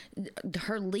 Mm-hmm.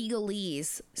 Her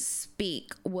legalese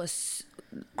speak was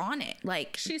on it.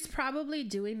 Like, she's probably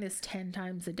doing this 10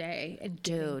 times a day and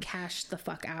getting cash the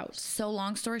fuck out. So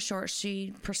long story short,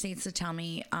 she proceeds to tell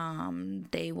me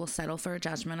they will settle for a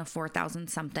judgment of $4,000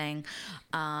 something.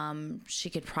 She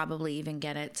could probably even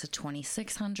get it to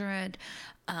 $2,600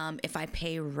 if I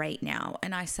pay right now.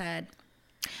 And I said,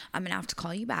 I'm gonna have to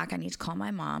call you back. I need to call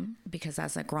my mom, because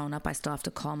as a grown up, I still have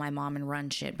to call my mom and run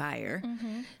shit by her.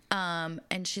 Mm-hmm.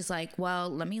 And she's like, well,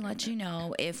 let me let you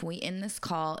know, if we end this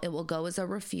call, it will go as a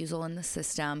refusal in the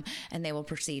system and they will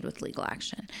proceed with legal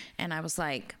action. And I was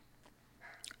like,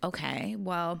 okay,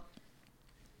 well,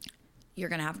 you're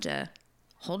gonna have to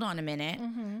hold on a minute.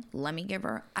 Mm-hmm. Let me give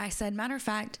her. I said, matter of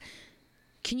fact,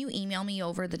 can you email me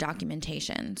over the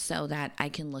documentation so that I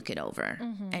can look it over?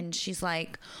 Mm-hmm. And she's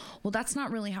like, well, that's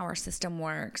not really how our system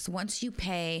works. Once you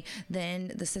pay,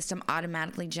 then the system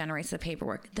automatically generates the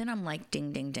paperwork. Then I'm like,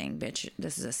 ding, ding, ding, bitch,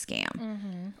 this is a scam.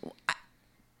 Mm-hmm.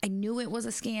 I knew it was a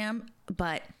scam,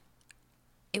 but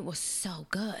it was so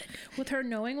good. With her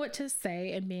knowing what to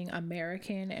say and being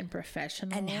American and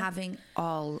professional. And having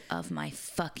all of my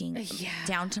fucking,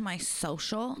 down to my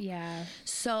social. Yeah.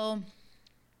 So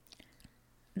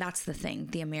that's the thing,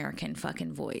 the American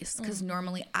fucking voice. Because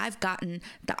normally I've gotten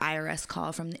the IRS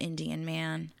call from the Indian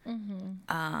man.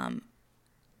 Mm-hmm.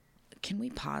 Can we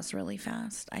pause really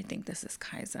fast? I think this is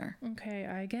Kaiser. Okay,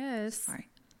 I guess. All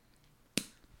right.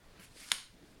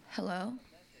 Hello?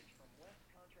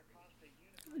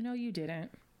 No, you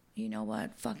didn't. You know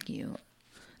what? Fuck you.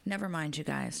 Never mind, you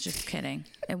guys. Just kidding.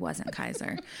 It wasn't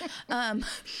Kaiser.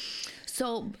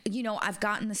 So, you know, I've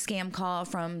gotten the scam call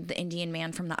from the Indian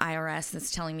man from the IRS that's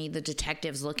telling me the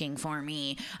detective's looking for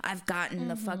me. I've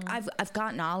gotten I've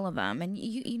gotten all of them. And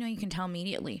you know, you can tell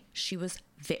immediately she's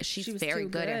very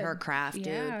good at her craft,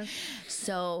 dude.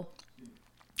 So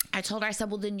I told her, I said,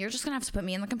 well, then you're just going to have to put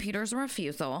me in the computer as a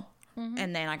refusal. Mm-hmm.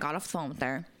 And then I got off the phone with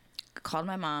her. Called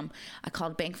my mom. I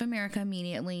called Bank of America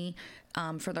immediately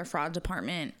for their fraud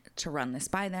department to run this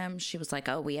by them. She was like,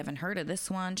 oh, we haven't heard of this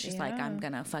one. She's like, I'm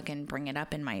gonna fucking bring it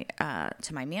up in my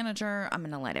to my manager. I'm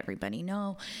gonna let everybody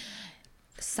know.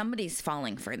 Somebody's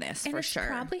falling for this, and for sure.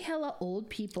 Probably hella old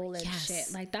people and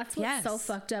shit. Like, that's what's so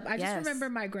fucked up. I just remember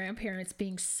my grandparents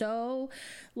being so,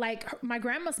 like, my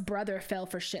grandma's brother fell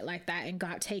for shit like that and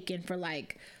got taken for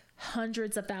like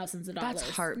hundreds of thousands of dollars.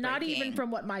 That's heartbreaking. Not even from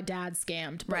what my dad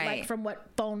scammed, but like from what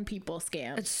phone people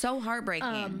scammed. It's so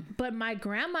heartbreaking. But my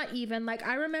grandma, even, like,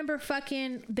 I remember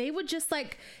fucking, they would just,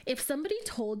 like, if somebody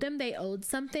told them they owed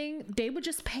something, they would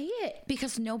just pay it.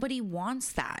 Because nobody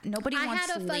wants that. Nobody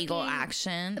wants legal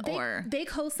action. They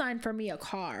co-signed for me a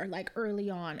car, like, early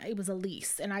on. It was a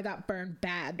lease, and I got burned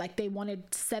bad. Like, they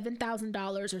wanted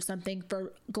 $7,000 or something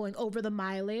for going over the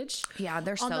mileage. Yeah,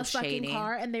 they're so shady. On the fucking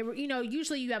car. And they were, you know,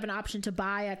 usually you have an option to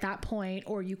buy at that point,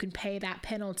 or you can pay that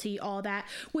penalty, all that,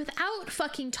 without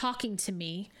fucking talking to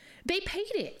me. They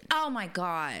paid it. Oh my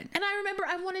God. And I remember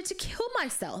I wanted to kill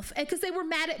myself because they were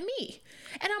mad at me.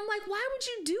 And I'm like, why would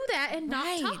you do that and not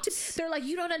talk to me? They're like,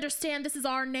 you don't understand, this is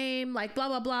our name, like, blah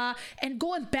blah blah, and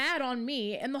going bad on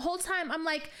me. And the whole time I'm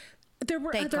like, there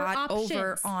were other options.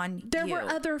 There were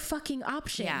other fucking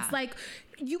options. Yeah. Like,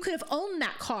 you could have owned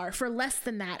that car for less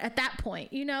than that at that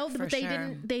point, you know? But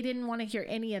they didn't want to hear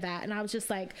any of that. And I was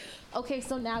just like, okay,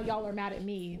 so now y'all are mad at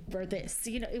me for this.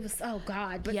 You know, it was, oh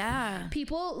God. But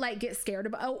people, like, get scared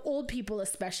about, old people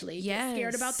especially, get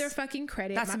scared about their fucking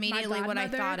credit. That's immediately what I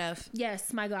thought of.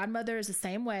 Yes, my godmother is the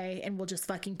same way and will just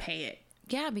fucking pay it.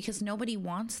 Yeah, because nobody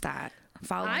wants that.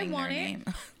 I want their name.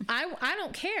 I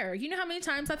don't care. You know how many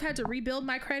times I've had to rebuild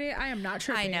my credit? I am not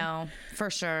tripping. I know, for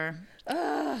sure.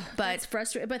 But it's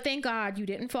frustrating. But thank God you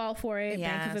didn't fall for it.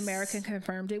 Yes. Bank of America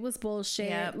confirmed it was bullshit.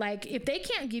 Yep. Like, if they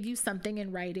can't give you something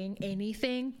in writing,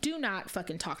 anything, do not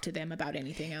fucking talk to them about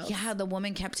anything else. Yeah, the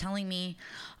woman kept telling me,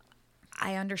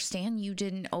 I understand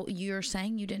you're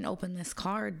saying you didn't open this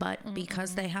card, but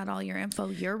because they had all your info,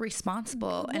 you're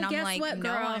responsible. And I'm like, what, no,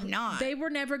 girl? I'm not. They were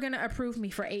never going to approve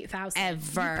me for $8,000.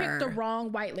 Ever. You picked the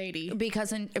wrong white lady. Because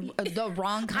the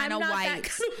wrong kind of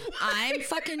white. I'm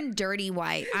fucking dirty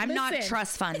white. I'm not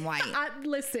trust fund white.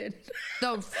 Listen.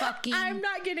 The fucking. I'm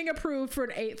not getting approved for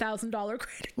an $8,000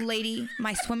 credit. Lady,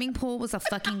 my swimming pool was a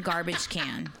fucking garbage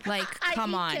can. Like,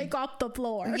 come on. Cake off the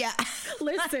floor. Yeah.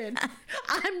 Listen,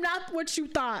 I'm not what you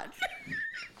thought.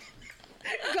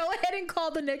 Go ahead and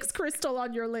call the next Crystal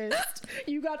on your list.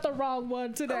 You got the wrong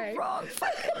one today. The wrong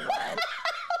fucking one.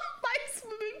 My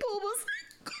swimming pool was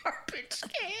a garbage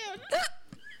can.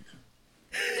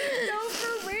 No,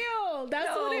 for real. That's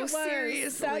what it was.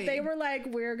 Seriously. That they were like,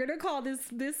 we're gonna call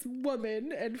this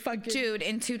woman and fucking. Dude,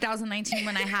 in 2019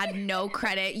 when I had no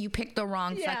credit, you picked the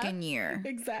wrong fucking year.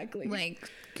 Exactly. Like,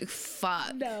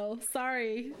 fuck. No,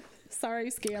 sorry,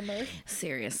 scammer.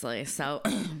 Seriously. So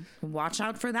watch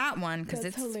out for that one because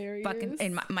it's hilarious. Fucking.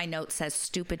 And my note says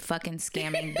stupid fucking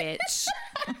scamming bitch.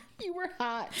 You were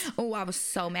hot. Oh, I was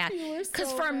so mad.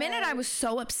 Because for a minute I was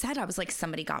so upset. I was like,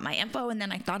 somebody got my info, and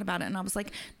then I thought about it, and I was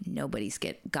like, nobody's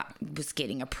was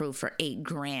getting approved for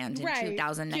 $8,000 in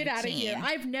 2019. Get out of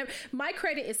here. My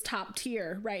credit is top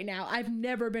tier right now. I've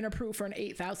never been approved for an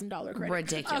 $8,000 credit.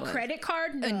 Ridiculous. A credit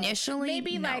card? No. Initially,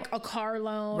 maybe no. like a car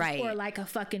loan, or like a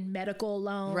fucking medical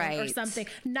loan, or something.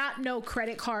 Not no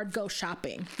credit card. Go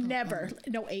shopping. Never.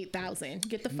 No $8,000.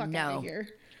 Get the fuck out of here.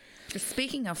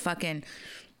 Speaking of fucking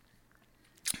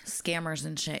scammers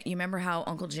and shit, you remember how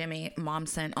mom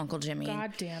sent Uncle Jimmy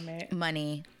God damn it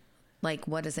money, like,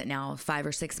 what is it now, 5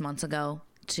 or 6 months ago,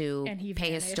 to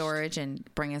pay his storage and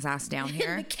bring his ass down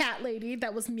here? The cat lady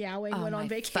that was meowing went on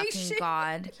vacation. Fucking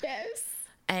God. Yes.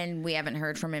 And we haven't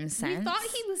heard from him since. We thought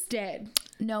he was dead.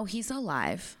 No, he's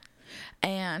alive.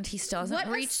 And he still hasn't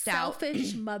reached out.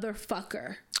 Selfish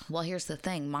motherfucker. Well, here's the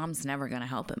thing. Mom's never going to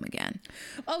help him again.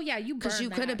 Oh, yeah. Because you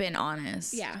could have been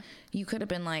honest. Yeah. You could have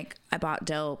been like, I bought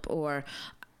dope, or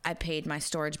I paid my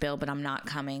storage bill, but I'm not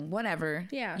coming. Whatever.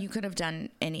 Yeah. You could have done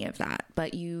any of that.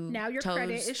 But now your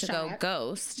credit is shot. Go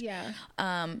ghost. Yeah.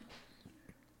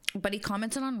 But he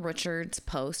commented on Richard's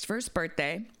post for his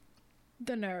birthday.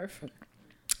 The nerve.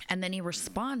 And then he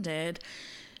responded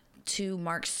to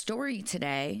Mark's story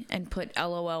today and put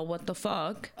LOL what the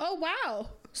fuck. Oh, wow.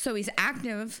 So he's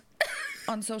active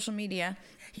on social media.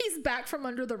 He's back from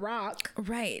under the rock.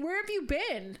 Right. Where have you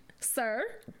been, sir?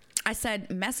 I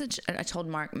told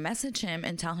Mark, message him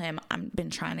and tell him I've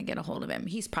been trying to get a hold of him.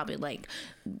 He's probably like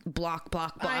block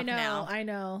now. I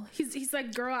know. He's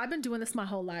like, girl, I've been doing this my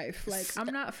whole life. Like, I'm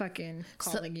not fucking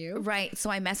calling you. Right. So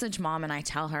I message Mom and I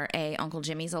tell her, hey, Uncle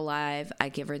Jimmy's alive. I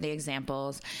give her the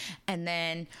examples. And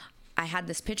then I had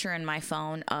this picture in my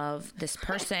phone of this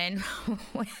person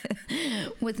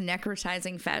with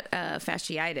necrotizing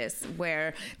fasciitis,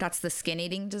 where that's the skin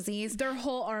eating disease. Their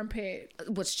whole armpit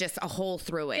was just a hole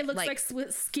through it. It looks like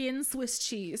skin Swiss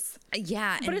cheese.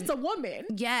 Yeah. But it's a woman.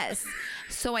 Yes.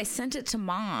 So I sent it to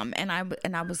Mom, and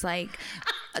I was like,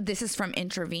 this is from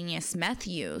intravenous meth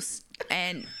use.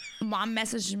 And Mom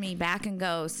messaged me back and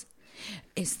goes,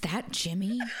 is that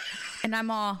Jimmy? And I'm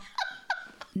all,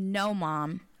 no,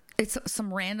 Mom. It's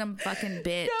some random fucking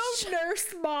bitch. No,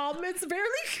 nurse mom. It's very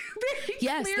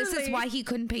yes, clearly. This is why he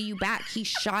couldn't pay you back. He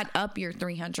shot up your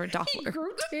 $300. He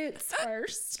grew tits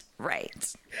first.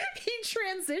 Right. He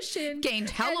transitioned. Gained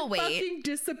hella weight. Fucking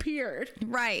disappeared.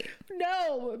 Right.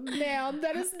 No, ma'am.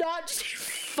 That is not...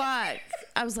 Fuck.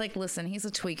 I was like, listen, he's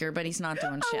a tweaker, but he's not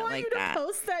doing shit like that. I want you to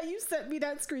post that. You sent me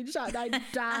that screenshot and I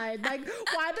died. Like,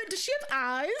 why? Does she have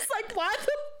eyes? Like, why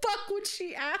the fuck would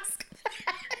she ask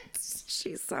that?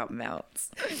 She's something else.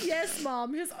 Yes,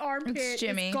 Mom. His armpit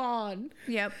is gone.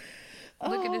 Yep.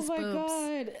 Look at his boobs. Oh,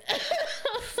 my God.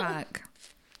 Fuck.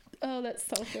 Oh, that's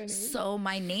so funny. So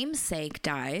my namesake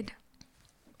died.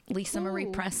 Lisa Marie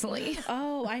Presley.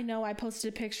 Oh, I know. I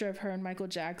posted a picture of her and Michael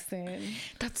Jackson.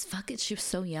 That's fucking... She was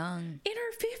so young. In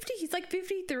her 50s. Like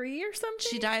 53 or something.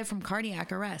 She died from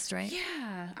cardiac arrest, right?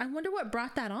 Yeah. I wonder what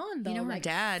brought that on, though. You know, her like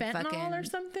dad fentanyl fucking... or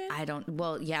something? I don't...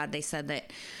 Well, yeah, they said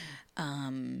that...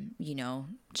 you know,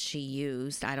 she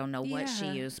used, I don't know what she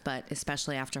used, but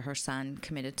especially after her son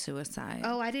committed suicide.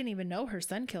 Oh, I didn't even know her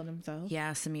son killed himself.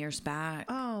 Yeah, some years back.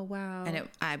 Oh, wow. And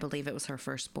I believe it was her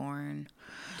firstborn.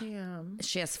 Damn.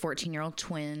 She has 14-year-old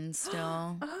twins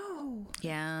still. Oh.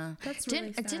 Yeah. That's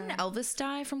really sad. Didn't Elvis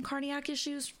die from cardiac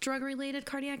issues, drug-related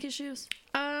cardiac issues?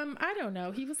 I don't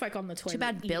know. He was like on the toilet. Too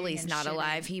bad Billy's not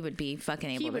alive. He would be fucking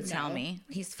able to tell me.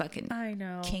 He's fucking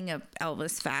king of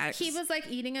Elvis facts. He was like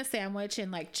eating a sandwich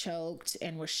and like choked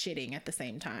and was shitting at the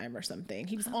same time or something.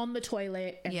 He was on the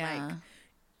toilet and like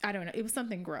I don't know. It was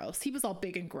something gross. He was all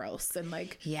big and gross and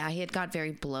like. Yeah, he had got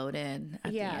very bloated.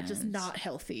 Yeah, just not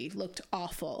healthy. Looked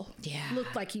awful. Yeah.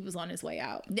 Looked like he was on his way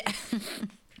out.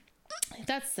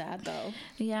 That's sad though.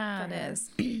 Yeah, it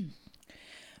is.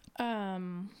 I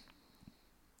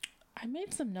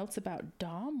made some notes about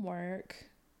dom work.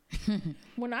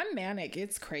 When I'm manic,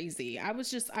 it's crazy. I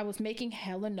was making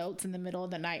hella notes in the middle of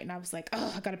the night and I was like,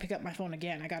 oh, I gotta pick up my phone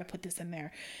again. I gotta put this in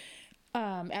there.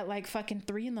 At like fucking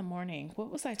 3 a.m. What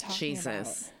was I talking about?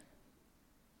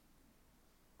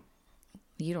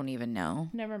 You don't even know.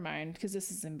 Never mind, because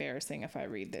this is embarrassing if I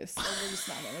read this. So we're just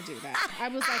not gonna do that. I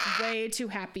was like way too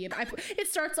happy. It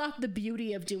starts off the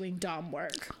beauty of doing dom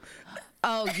work.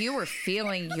 Oh, you were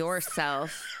feeling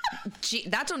yourself. Gee,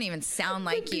 that don't even sound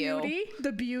like you.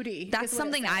 The beauty. That's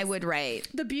something I would write.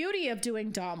 The beauty of doing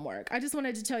dom work. I just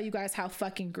wanted to tell you guys how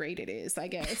fucking great it is, I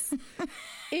guess.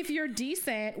 If you're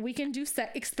decent, we can do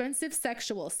expensive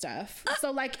sexual stuff. So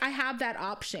like I have that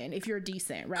option if you're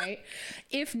decent, right?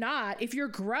 If not, if you're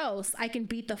gross, I can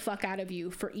beat the fuck out of you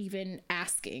for even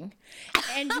asking.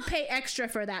 And you pay extra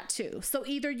for that too. So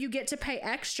either you get to pay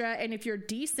extra, and if you're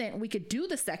decent, we could do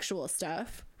the sexual stuff,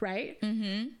 right?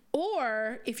 Mm-hmm.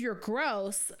 Or if you're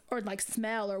gross or like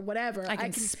smell or whatever, I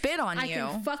can spit on you. I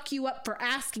can fuck you up for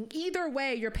asking. Either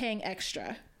way, you're paying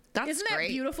extra. Isn't that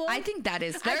beautiful? I think that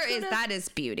is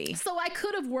beauty. So I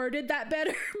could have worded that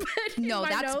better, but no,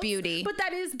 that's beauty. But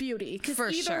that is beauty because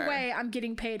either way, I'm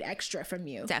getting paid extra from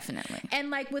you. Definitely. And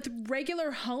like with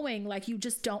regular hoeing, like you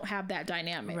just don't have that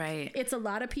dynamic. Right. It's a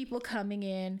lot of people coming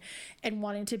in and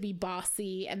wanting to be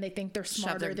bossy, and they think they're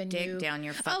smarter than you. Dick down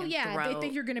your fucking throat. They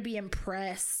think you're gonna be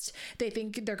impressed. They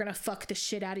think they're gonna fuck the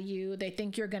shit out of you. They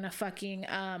think you're gonna fucking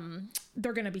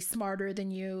they're gonna be smarter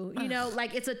than you. You know,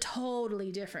 like it's a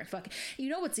totally different fucking. You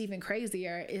know what's even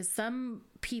crazier is some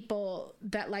people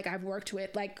that like I've worked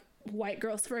with, like white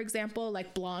girls, for example,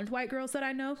 like blonde white girls that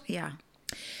I know. Yeah.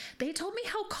 They told me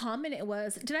how common it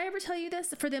was. Did I ever tell you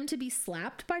this? For them to be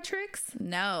slapped by tricks?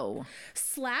 No.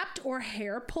 Slapped or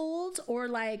hair pulled or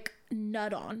like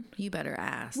nut on. You better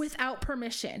ask. Without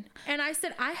permission. And I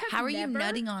said, I have How are you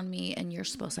nutting on me and you're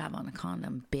supposed to have on a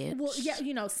condom, bitch? Well, yeah,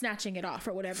 you know, snatching it off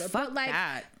or whatever. Fuck but like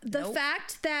that. The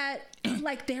fact that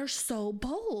like they're so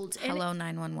bold. And hello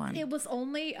 911. It was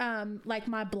only like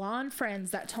my blonde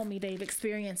friends that told me they've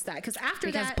experienced that. Because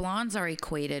blondes are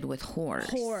equated with whores.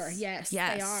 Whore, yes, they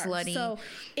are. Slutty. So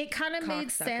it kind of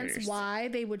made sense why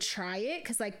they would try it,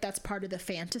 because like that's part of the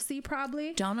fantasy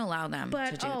probably. Don't allow them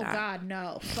to do that. Oh God,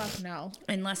 no. Fuck no.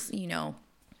 Unless, you know,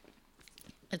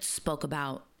 it's spoke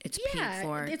about, it's paid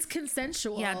for. It's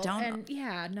consensual. Yeah,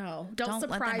 don't surprise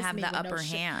let them have me the with upper no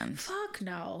hand. Fuck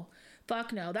no.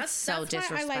 That's so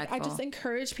disrespectful. Why I just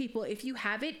encourage people, if you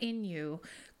have it in you,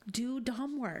 do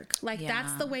dom work. Like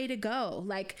that's the way to go.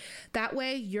 Like that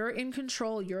way you're in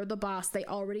control, you're the boss. They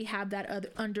already have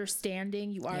that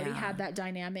understanding. You already have that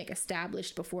dynamic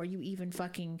established before you even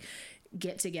fucking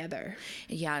get together.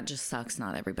 Yeah, it just sucks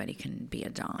not everybody can be a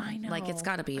dom. I know. Like it's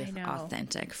got to be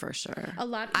authentic for sure.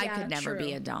 I could never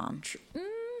be a dom.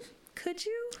 Could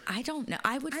you? I don't know.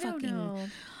 I would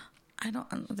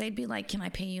they'd be like, can I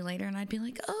pay you later? And I'd be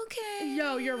like, okay.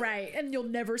 Yo, you're right. And you'll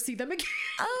never see them again.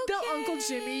 Okay. They'll Uncle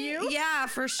Jimmy you. Yeah,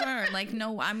 for sure. Like,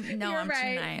 I'm right. Too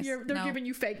nice. They're giving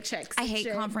you fake checks. I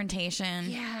hate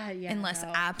confrontation. Yeah. Unless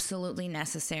absolutely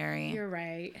necessary. You're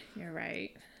right.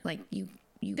 Like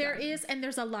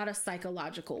there's a lot of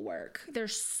psychological work.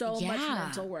 There's so much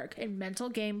mental work and mental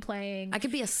game playing. I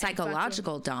could be a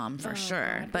psychological dom for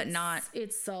sure, but not.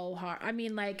 It's so hard. I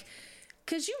mean, like,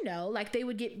 because like they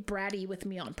would get bratty with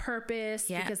me on purpose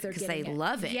because they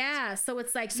love it. Yeah, so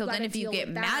it's like then if you get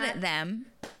mad at them,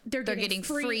 they're getting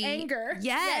free anger.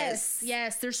 Yes.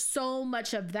 There's so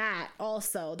much of that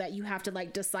also that you have to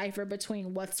like decipher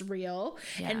between what's real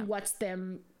and what's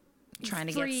them trying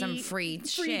to get some free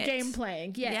shit. Game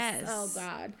playing. Yes. Oh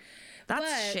God,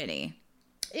 that's shitty.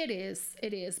 It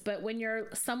is. But when you're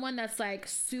someone that's like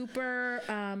super,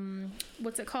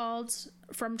 what's it called?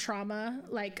 From trauma,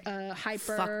 like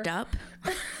hyper fucked up,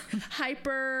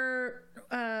 hyper.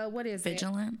 What is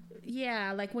vigilant?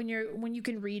 Yeah, like when you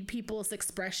can read people's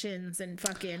expressions and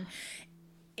fucking.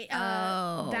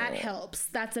 That helps.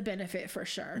 That's a benefit for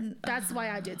sure. That's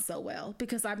why I did so well,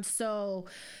 because I'm so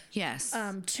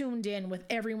tuned in with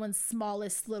everyone's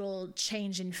smallest little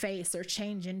change in face or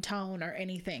change in tone or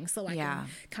anything, so I can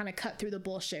kind of cut through the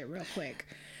bullshit real quick.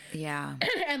 Yeah.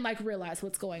 And like realize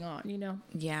what's going on, you know?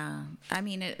 Yeah. I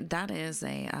mean, that is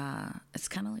it's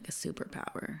kind of like a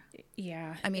superpower.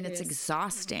 Yeah. I mean, it's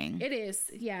exhausting. It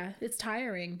is. Yeah. It's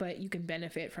tiring, but you can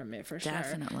benefit from it for sure.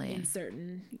 Definitely. In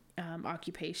certain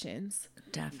occupations.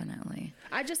 Definitely.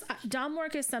 Dom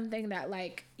work is something that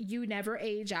like you never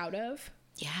age out of.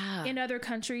 Yeah. In other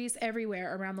countries,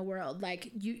 everywhere around the world, like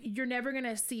you're never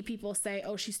gonna see people say,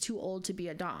 "Oh, she's too old to be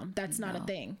a dom." That's not a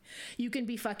thing. You can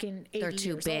be fucking 80 They're too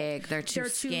years big. old. They're too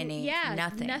skinny. Yeah,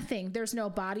 Nothing. There's no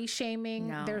body shaming.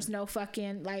 No. There's no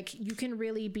fucking like. You can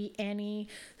really be any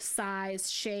size,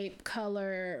 shape,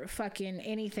 color, fucking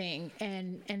anything,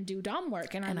 and do dom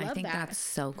work. And I love think that. That's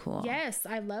so cool. Yes,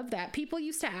 I love that. People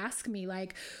used to ask me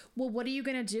like, "Well, what are you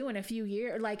gonna do in a few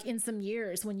years? Like in some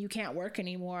years when you can't work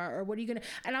anymore, or what are you gonna?"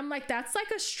 And I'm like, that's like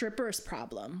a stripper's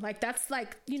problem. Like that's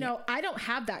like, you know, I don't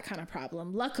have that kind of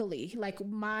problem. Luckily, like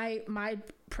my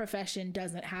profession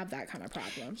doesn't have that kind of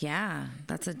problem. Yeah,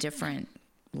 that's a different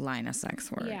line of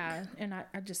sex work. Yeah, and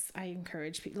I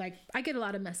encourage people. Like I get a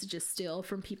lot of messages still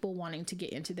from people wanting to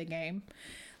get into the game.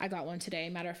 I got one today.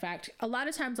 Matter of fact, a lot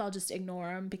of times I'll just ignore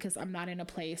them because I'm not in a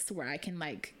place where I can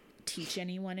like teach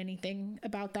anyone anything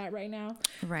about that right now.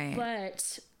 Right.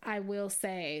 But I will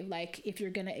say, like, if you're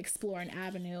going to explore an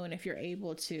avenue and if you're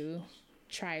able to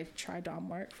try dom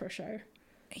work for sure.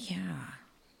 Yeah.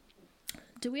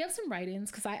 Do we have some write-ins?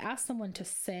 Because I asked someone to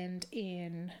send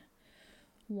in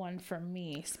one for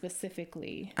me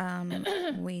specifically.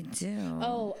 We do.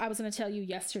 Oh, I was going to tell you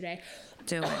yesterday.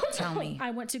 Do it. Tell me. I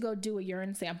went to go do a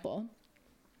urine sample.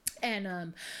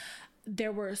 And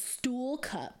there were stool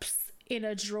cups in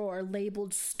a drawer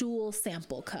labeled stool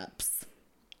sample cups.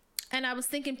 And I was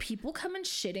thinking, people come and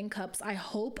shit in cups. I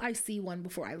hope I see one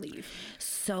before I leave.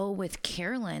 So with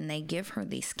Carolyn, they give her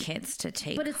these kits to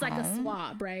take But it's home. like a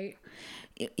swab, right?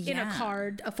 Yeah. In a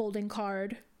card, a folding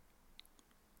card.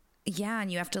 Yeah, and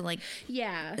you have to like...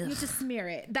 Yeah, you have to smear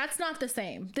it. That's not the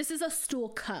same. This is a stool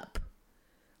cup.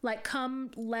 Like,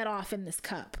 come let off in this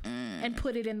cup and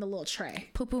put it in the little tray.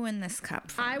 Poo-poo in this cup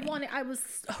for me. I was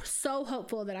so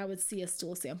hopeful that I would see a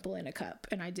stool sample in a cup,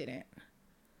 and I didn't.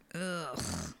 Ugh.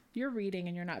 You're reading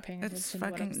and you're not paying attention It's to what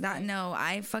I'm fucking... saying. No,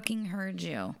 I fucking heard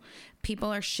you. People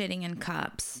are shitting in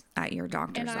cups at your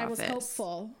doctor's office. And I was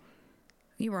hopeful.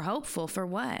 You were hopeful for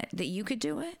what? That you could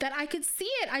do it? That I could see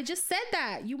it. I just said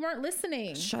that. You weren't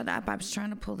listening. Shut up. I was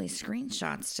trying to pull these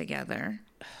screenshots together.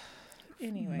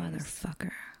 Anyways.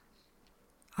 Motherfucker.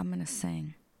 I'm going to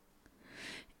sing.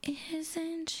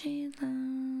 Isn't she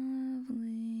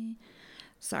lovely?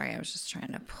 Sorry, I was just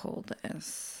trying to pull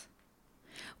this.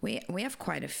 We have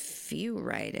quite a few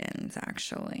write-ins,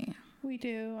 actually. We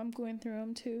do. I'm going through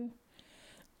them, too.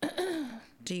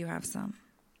 Do you have some?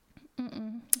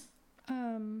 Mm-mm.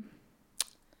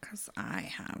 Because I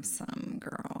have some,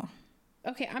 girl.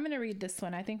 Okay, I'm going to read this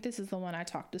one. I think this is the one I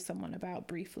talked to someone about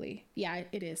briefly. Yeah,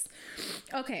 it is.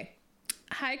 Okay.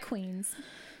 Hi, Queens.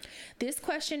 This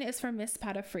question is from Miss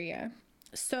Patafria.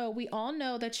 So we all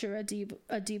know that you're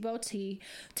a devotee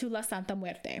to La Santa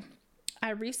Muerte.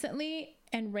 I recently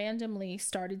and randomly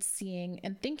started seeing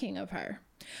and thinking of her.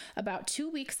 About 2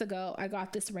 weeks ago, I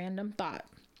got this random thought.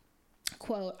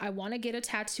 Quote, I want to get a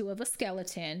tattoo of a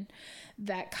skeleton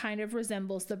that kind of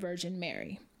resembles the Virgin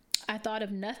Mary. I thought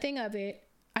nothing of it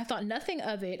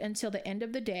until the end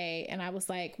of the day, and I was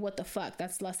like, what the fuck?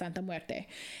 That's La Santa Muerte.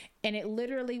 And it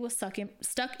literally was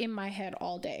stuck in my head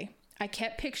all day. I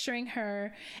kept picturing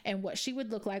her and what she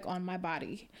would look like on my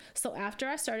body. So after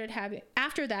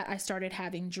that, I started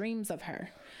having dreams of her.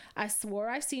 I swore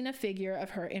I seen a figure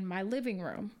of her in my living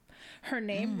room. Her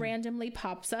name randomly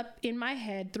pops up in my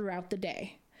head throughout the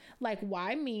day. Like,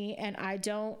 why me? And I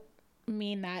don't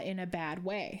mean that in a bad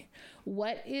way.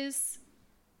 What is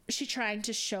she trying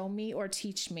to show me or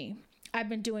teach me? I've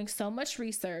been doing so much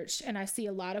research and I see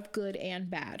a lot of good and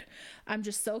bad. I'm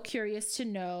just so curious to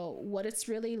know what it's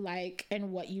really like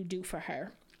and what you do for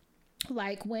her.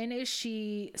 Like, when is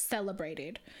she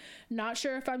celebrated? Not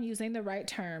sure if I'm using the right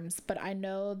terms, but I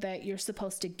know that you're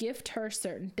supposed to gift her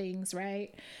certain things,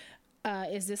 right?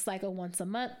 Is this like a once a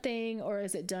month thing, or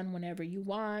is it done whenever you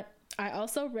want? I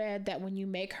also read that when you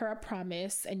make her a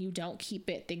promise and you don't keep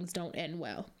it, things don't end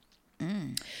well.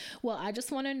 Well, I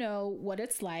just want to know what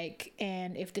it's like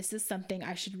and if this is something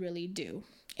I should really do.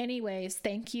 Anyways,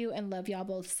 thank you and love y'all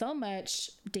both so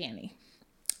much, Danny.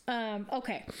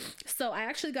 Okay, so I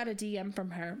actually got a DM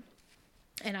from her.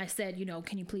 And I said,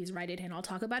 can you please write it in? I'll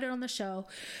talk about it on the show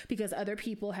because other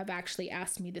people have actually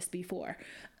asked me this before.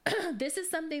 This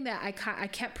is something that I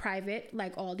kept private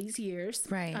like all these years.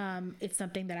 Right. It's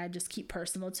something that I just keep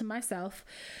personal to myself.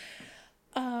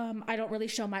 I don't really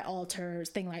show my altars,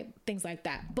 things like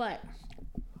that. But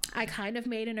I kind of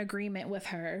made an agreement with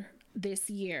her this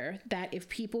year that if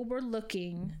people were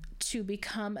looking to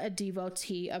become a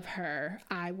devotee of her,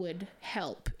 I would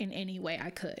help in any way I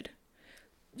could.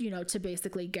 to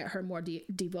basically get her more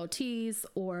devotees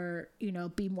or,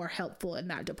 be more helpful in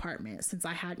that department since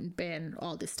I hadn't been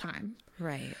all this time.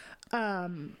 Right.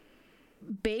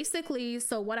 Basically,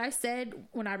 so what I said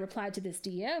when I replied to this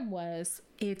DM was,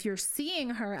 if you're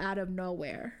seeing her out of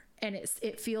nowhere and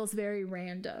it feels very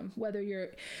random, whether you're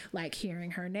like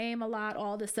hearing her name a lot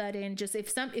all of a sudden, just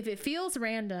if it feels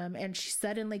random and she's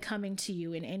suddenly coming to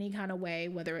you in any kind of way,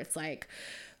 whether it's like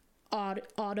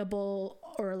audible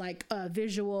or like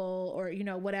visual or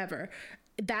whatever,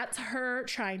 that's her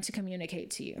trying to communicate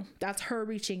to you. That's her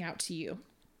reaching out to you.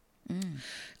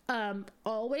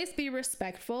 Always be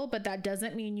respectful, but that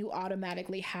doesn't mean you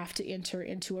automatically have to enter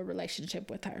into a relationship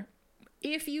with her.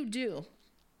 If you do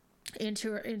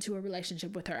enter into a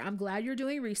relationship with her, I'm glad you're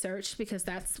doing research, because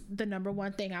that's the number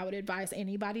one thing I would advise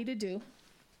anybody to do.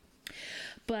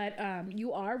 But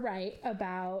you are right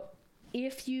about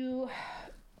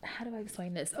how do I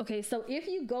explain this? Okay, so if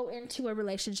you go into a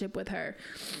relationship with her,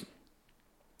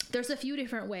 there's a few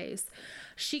different ways.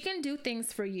 She can do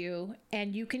things for you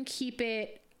and you can keep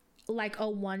it like a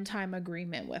one-time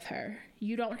agreement with her.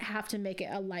 You don't have to make it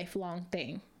a lifelong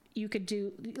thing. You could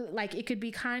do, like, it could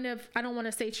be kind of, I don't want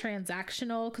to say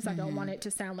transactional because I don't want it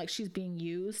to sound like she's being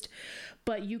used,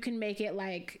 but you can make it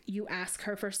like you ask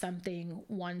her for something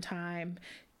one time,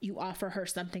 you offer her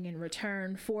something in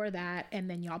return for that, and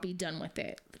then y'all be done with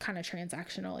it. Kind of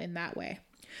transactional in that way.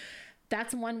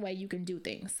 That's one way you can do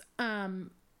things.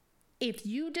 If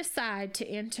you decide to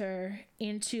enter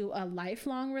into a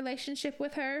lifelong relationship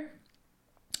with her,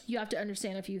 you have to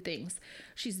understand a few things.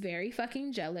 She's very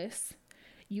fucking jealous.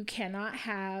 You cannot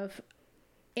have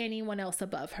anyone else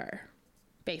above her,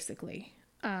 basically.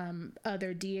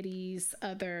 Other deities,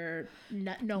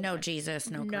 no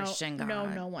Jesus, no Christian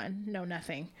God. No one, no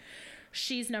nothing.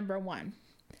 She's number one.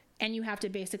 And you have to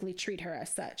basically treat her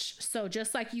as such. So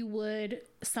just like you would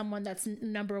someone that's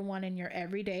number one in your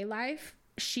everyday life,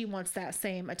 she wants that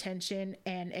same attention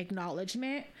and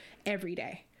acknowledgement every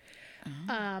day.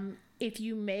 If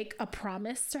you make a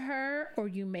promise to her or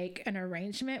you make an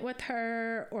arrangement with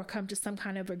her or come to some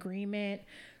kind of agreement,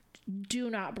 do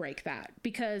not break that,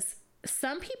 because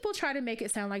some people try to make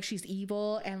it sound like she's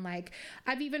evil. And like,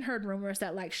 I've even heard rumors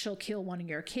that like she'll kill one of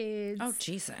your kids. Oh,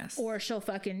 Jesus. Or she'll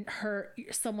fucking hurt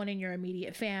someone in your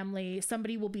immediate family.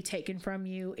 Somebody will be taken from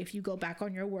you if you go back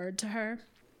on your word to her.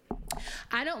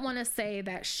 I don't want to say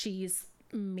that she's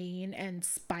mean and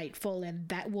spiteful and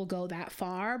that will go that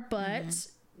far, but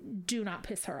do not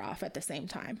piss her off at the same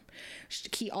time.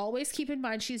 Always keep in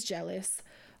mind she's jealous.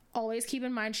 Always keep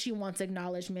in mind she wants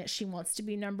acknowledgement. She wants to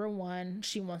be number one.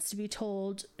 She wants to be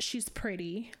told she's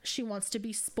pretty. She wants to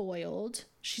be spoiled.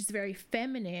 She's very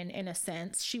feminine in a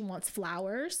sense. She wants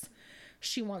flowers.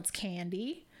 She wants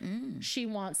candy. She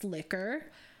wants liquor.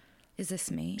 Is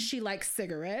this me? She likes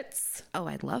cigarettes. Oh,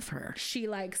 I love her. She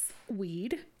likes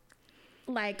weed.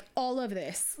 Like all of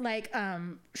this. Like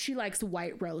she likes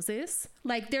white roses.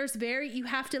 Like you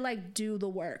have to like do the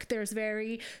work. There's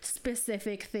very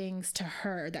specific things to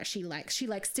her that she likes. She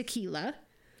likes tequila.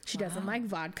 She doesn't like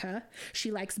vodka.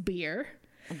 She likes beer.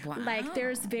 Wow. Like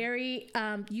there's very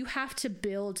you have to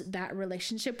build that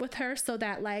relationship with her so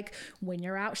that like when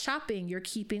you're out shopping, you're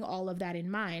keeping all of that in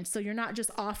mind. So you're not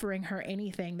just offering her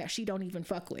anything that she don't even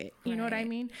fuck with. You know what I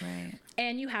mean? Right.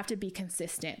 And you have to be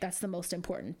consistent. That's the most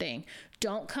important thing.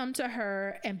 Don't come to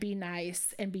her and be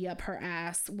nice and be up her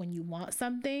ass when you want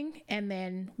something, and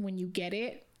then when you get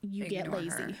it, you get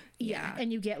lazy. Yeah.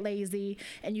 And you get lazy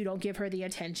and you don't give her the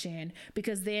attention,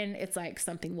 because then it's like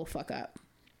something will fuck up.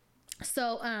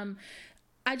 So,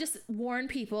 I just warn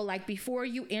people, like, before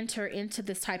you enter into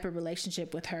this type of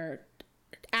relationship with her,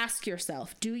 ask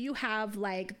yourself, do you have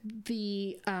like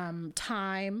the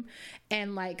time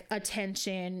and like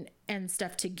attention and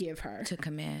stuff to give her? To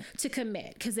commit.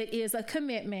 Because it is a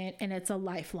commitment and it's a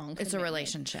lifelong commitment. It's a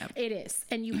relationship. It is.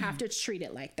 And you have to treat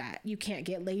it like that. You can't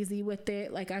get lazy with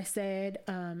it. Like I said,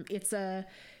 it's a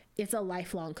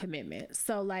lifelong commitment.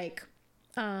 So like,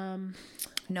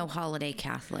 no holiday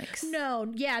Catholics. No,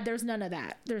 yeah, there's none of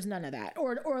that.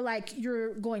 Or like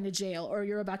you're going to jail, or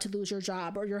you're about to lose your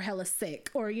job, or you're hella sick,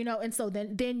 or and so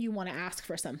then you want to ask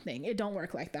for something. It don't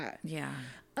work like that. Yeah.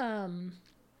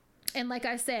 And like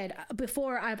I said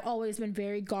before, I've always been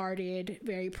very guarded,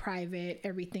 very private,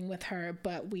 everything with her,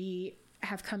 but we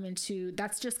have come into,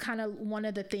 that's just kind of one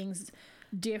of the things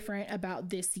different about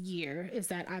this year, is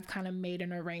that I've kind of made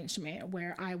an arrangement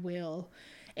where I will,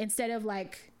 instead of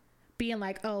like being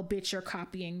like, oh bitch, you're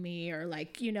copying me, or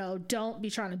like, don't be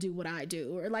trying to do what I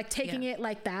do, or like taking it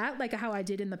like that, like how I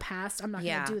did in the past. I'm not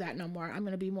gonna do that no more. I'm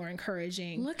gonna be more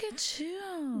encouraging. Look at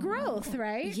you. Growth,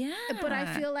 right? Yeah. But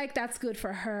I feel like that's good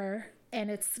for her. and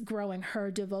it's growing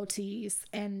her devotees.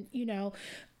 And, you know,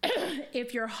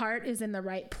 if your heart is in the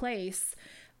right place,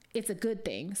 it's a good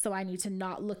thing. So I need to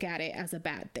not look at it as a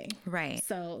bad thing. Right.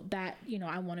 So that, you know,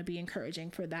 I want to be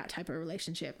encouraging for that type of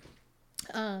relationship.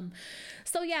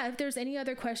 So yeah, if there's any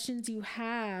other questions you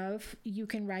have, you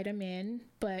can write them in.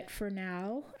 But for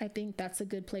now, I think that's a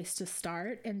good place to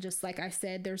start. And just like I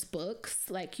said, there's books,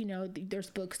 like, you know,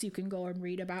 there's books you can go and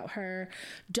read about her.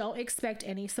 Don't expect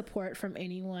any support from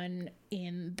anyone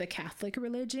in the Catholic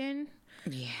religion.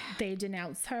 Yeah. They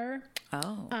denounce her.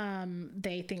 Oh.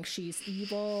 They think she's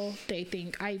evil. They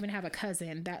think, I even have a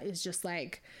cousin that is just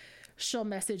like, she'll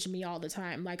message me all the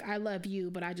time like, I love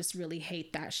you, but I just really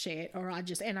hate that shit, or I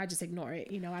just ignore it,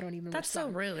 you know. I don't even That's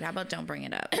respond. so rude. How about don't bring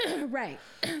it up? Right.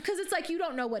 Because it's like, you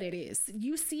don't know what it is.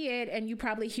 You see it and you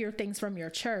probably hear things from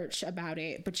your church about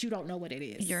it, but you don't know what it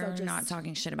is. You're not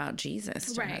talking shit about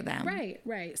Jesus to right, them.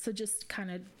 Right. So just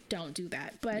kind of don't do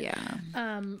that. But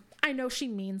yeah. I know she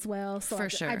means well, so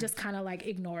sure. I just kind of like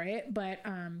ignore it. But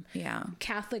yeah,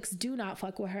 Catholics do not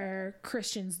fuck with her.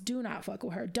 Christians do not fuck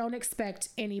with her. Don't expect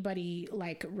anybody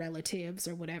like relatives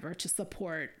or whatever to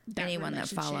support that anyone that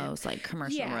follows like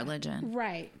commercial religion,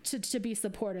 right? To be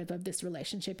supportive of this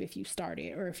relationship if you start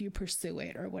it or if you pursue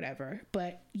it or whatever.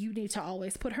 But you need to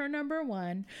always put her number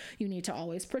one. You need to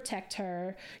always protect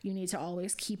her. You need to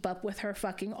always keep up with her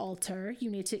fucking altar. You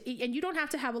need to, and you don't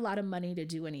have to have a lot of money to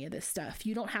do any of this stuff.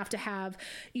 You don't have to have,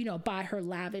 you know, buy her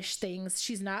lavish things.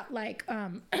 She's not like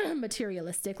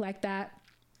materialistic like that.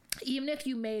 Even if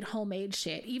you made homemade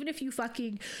shit, even if you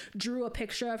fucking drew a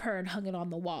picture of her and hung it on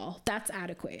the wall, that's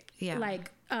adequate. Yeah.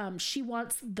 Like she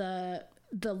wants the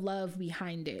love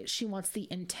behind it. She wants the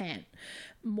intent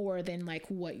more than like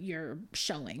what you're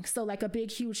showing. So like a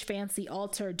big huge fancy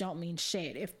altar don't mean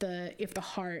shit if the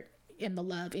heart and the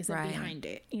love isn't right. behind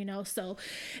it, you know? So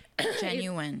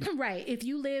genuine. Right. If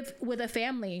you live with a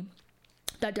family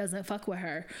that doesn't fuck with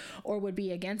her or would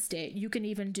be against it, you can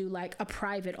even do like a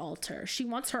private altar. She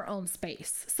wants her own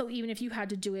space. So even if you had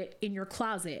to do it in your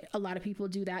closet, a lot of people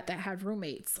do that have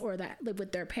roommates or that live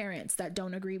with their parents that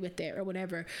don't agree with it or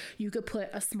whatever. You could put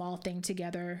a small thing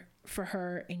together for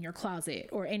her in your closet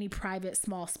or any private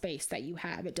small space that you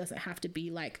have. It doesn't have to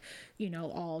be like, you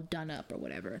know, all done up or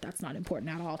whatever. That's not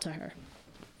important at all to her.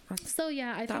 So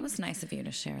yeah, I think that was nice of you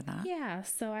to share that. Yeah,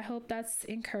 so I hope that's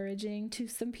encouraging to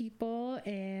some people.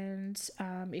 And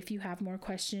if you have more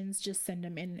questions, just send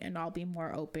them in, and I'll be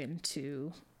more open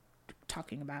to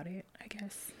talking about it, I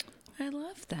guess. I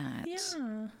love that.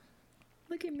 Yeah,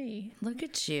 look at me. Look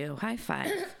at you. High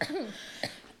five.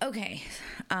 Okay.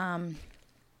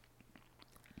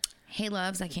 Hey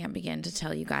loves, I can't begin to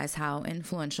tell you guys how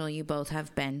influential you both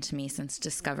have been to me since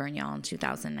discovering y'all in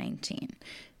 2019.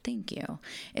 Thank you.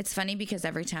 It's funny because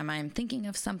every time I'm thinking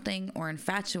of something or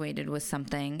infatuated with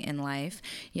something in life,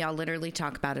 y'all literally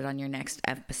talk about it on your next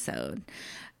episode.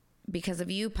 Because of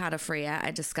you, Patafria,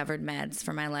 I discovered meds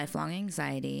for my lifelong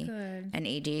anxiety and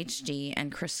ADHD.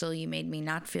 And Crystal, you made me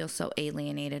not feel so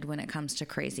alienated when it comes to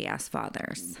crazy ass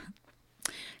fathers.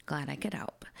 Glad I could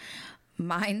help.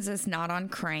 Mine's is not on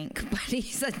crank, but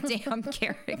he's a damn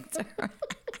character.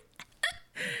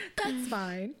 That's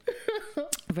fine.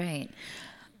 Right.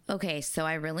 Okay, so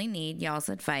I really need y'all's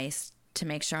advice to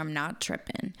make sure I'm not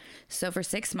tripping. So for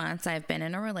 6 months, I've been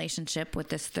in a relationship with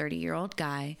this 30-year-old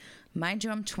guy. Mind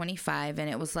you, I'm 25, and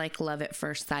it was like love at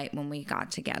first sight when we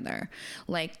got together.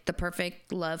 Like, the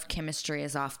perfect love chemistry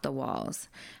is off the walls.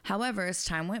 However, as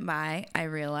time went by, I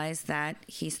realized that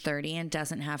he's 30 and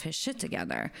doesn't have his shit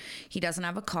together. He doesn't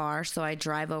have a car, so I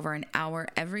drive over an hour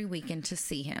every weekend to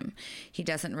see him. He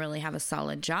doesn't really have a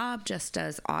solid job, just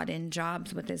does odd-end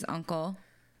jobs with his uncle.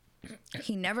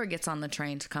 He never gets on the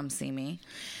train to come see me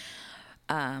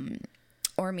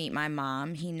or meet my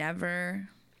mom. He never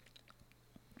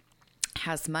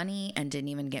has money and didn't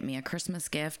even get me a Christmas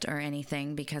gift or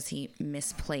anything because he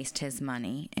misplaced his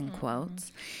money, in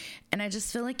quotes. And I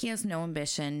just feel like he has no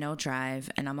ambition, no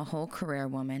drive, and I'm a whole career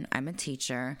woman. I'm a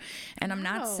teacher, and I'm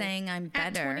not saying I'm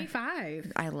better. At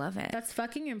 25. I love it. That's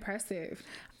fucking impressive.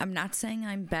 I'm not saying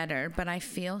I'm better, but I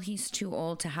feel he's too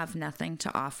old to have nothing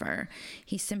to offer.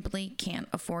 He simply can't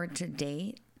afford to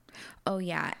date. Oh,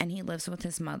 yeah, and he lives with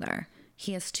his mother.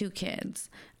 He has 2 kids.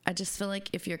 I just feel like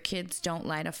if your kids don't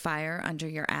light a fire under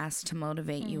your ass to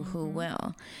motivate you, who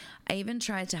will? I even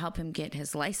tried to help him get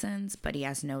his license, but he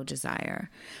has no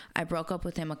desire. I broke up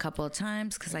with him a couple of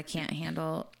times because I can't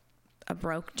handle a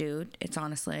broke dude. It's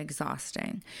honestly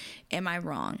exhausting. Am I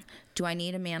wrong? Do I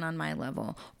need a man on my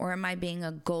level? Or am I being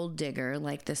a gold digger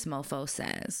like this mofo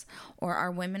says? Or are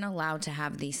women allowed to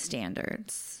have these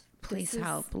standards? Please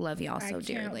help. Love y'all so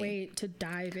dearly. I can't wait to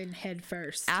dive in head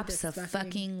first.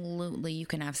 Absolutely. You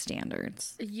can have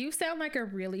standards. You sound like a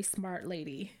really smart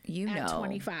lady. At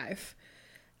 25.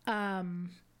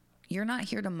 You're not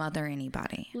here to mother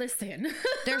anybody. Listen.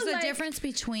 There's a difference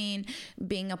between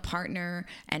being a partner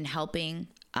and helping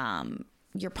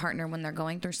your partner when they're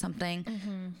going through something.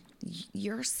 Mm-hmm.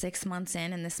 You're 6 months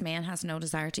in and this man has no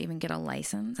desire to even get a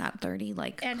license at 30.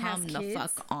 Like, and come the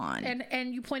fuck on.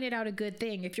 And you pointed out a good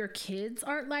thing. If your kids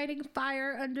aren't lighting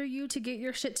fire under you to get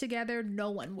your shit together,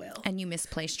 no one will. And you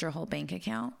misplaced your whole bank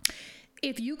account.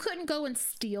 If you couldn't go and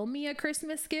steal me a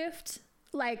Christmas gift,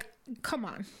 like, come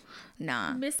on.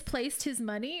 Nah. Misplaced his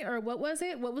money, or what was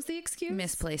it? What was the excuse?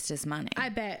 Misplaced his money. I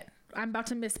bet. I'm about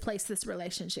to misplace this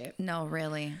relationship. No,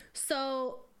 really.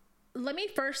 So let me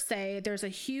first say there's a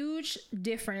huge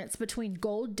difference between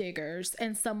gold diggers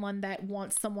and someone that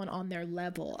wants someone on their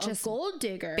level. Just a gold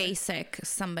digger,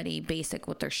 somebody basic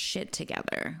with their shit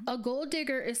together. A gold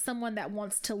digger is someone that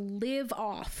wants to live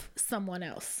off someone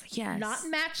else. Yes. Not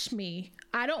match me.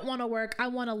 I don't want to work. I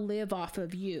want to live off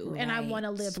of you. Right. And I want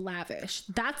to live lavish.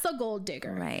 That's a gold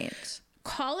digger. Right.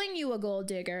 Calling you a gold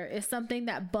digger is something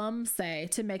that bums say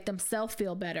to make themselves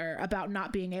feel better about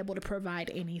not being able to provide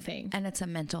anything. And it's a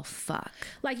mental fuck.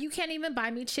 Like, you can't even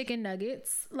buy me chicken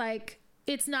nuggets. Like,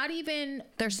 it's not even...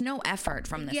 There's no effort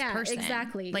from this person. Yeah,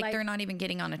 exactly. Like, they're not even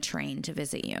getting on a train to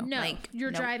visit you. No, like,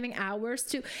 you're driving hours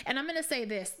to... And I'm going to say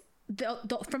this.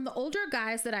 From the older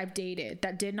guys that I've dated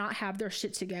that did not have their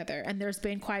shit together, and there's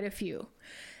been quite a few,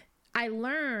 I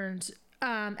learned...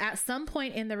 at some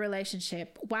point in the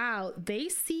relationship, wow, they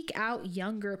seek out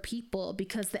younger people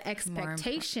because the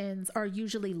expectations are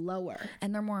usually lower.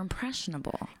 And they're more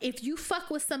impressionable. If you fuck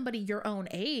with somebody your own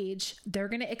age, they're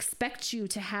going to expect you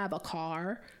to have a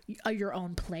car, your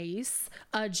own place,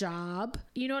 a job.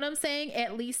 You know what I'm saying?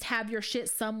 At least have your shit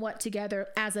somewhat together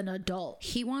as an adult.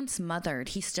 He wants mothered.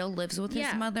 He still lives with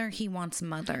his mother. He wants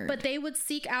mothered. But they would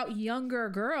seek out younger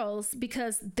girls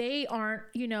because they aren't,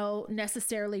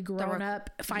 necessarily grown up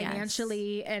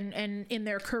financially and in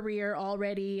their career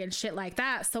already and shit like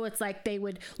that. So it's like they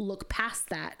would look past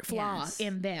that flaw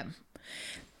in them.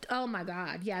 Oh my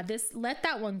God. Yeah. Let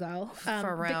that one go.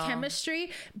 For real. The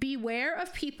chemistry, beware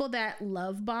of people that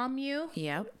love bomb you.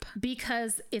 Yep.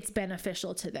 Because it's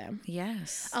beneficial to them.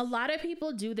 Yes. A lot of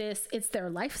people do this. It's their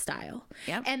lifestyle.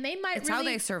 Yep. And they might it's how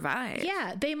they survive.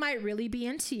 Yeah. They might really be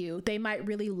into you. They might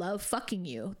really love fucking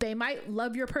you. They might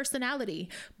love your personality.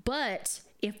 But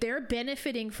if they're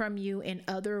benefiting from you in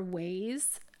other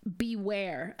ways,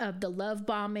 beware of the love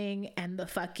bombing and the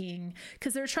fucking,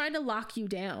 because they're trying to lock you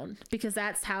down because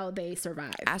that's how they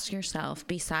survive. Ask yourself,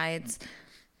 besides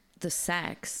the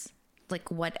sex,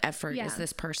 like, what effort is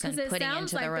this person putting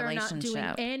into the relationship? They're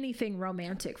not doing anything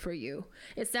romantic for you.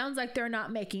 It sounds like they're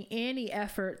not making any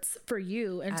efforts for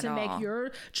you and to make your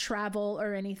travel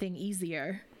or anything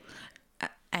easier.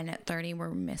 And at 30, we're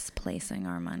misplacing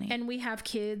our money. And we have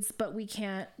kids, but we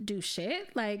can't do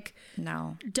shit. Like,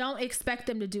 no. Don't expect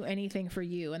them to do anything for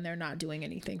you, and they're not doing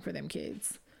anything for them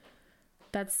kids.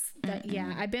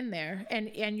 Yeah, I've been there.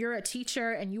 And you're a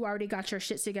teacher, and you already got your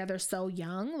shit together so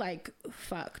young. Like,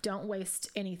 fuck, don't waste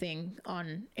anything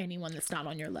on anyone that's not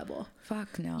on your level.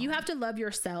 Fuck no. You have to love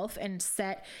yourself and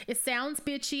it sounds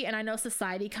bitchy, and I know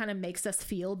society kind of makes us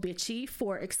feel bitchy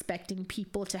for expecting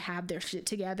people to have their shit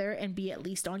together and be at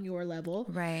least on your level.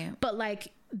 Right. But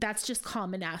like, that's just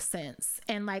common ass sense.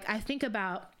 And like, I think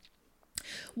about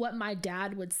what my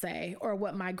dad would say or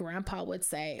what my grandpa would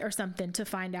say or something to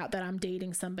find out that I'm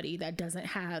dating somebody that doesn't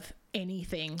have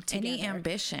anything together. Any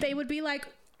ambition. They would be like,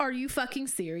 are you fucking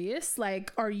serious?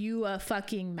 Like, are you a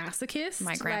fucking masochist?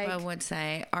 My grandpa would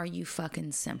say, are you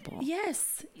fucking simple?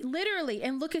 Yes, literally.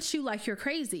 And look at you like you're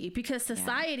crazy, because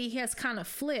society has kind of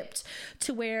flipped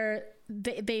to where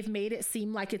they've made it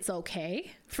seem like it's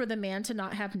okay for the man to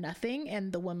not have nothing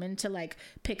and the woman to like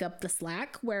pick up the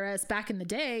slack. Whereas back in the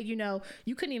day,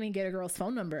 you couldn't even get a girl's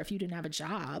phone number if you didn't have a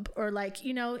job or like,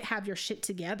 have your shit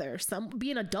together. Be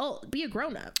an adult, be a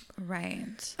grown up.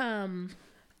 Right.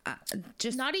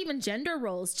 Just not even gender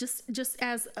roles, just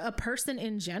as a person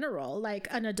in general, like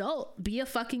an adult, be a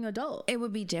fucking adult. It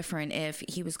would be different if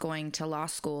he was going to law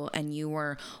school and you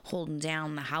were holding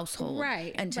down the household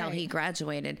until he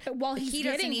graduated. Well, he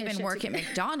doesn't even work at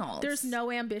McDonald's. There's no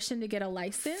ambition to get a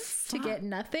license, to get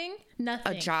nothing.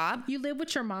 A job. You live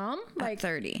with your mom like at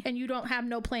 30 and you don't have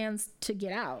no plans to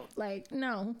get out. Like,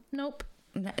 nope.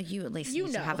 You at least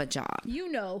need to have a job.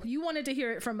 You wanted to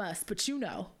hear it from us, but you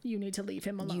need to leave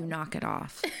him alone. You knock it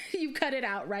off. You cut it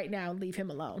out right now. Leave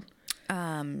him alone.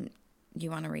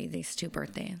 You want to read these 2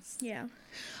 birthdays? Yeah.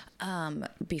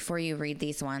 Before you read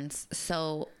these ones,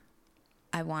 so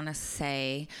we want to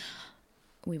say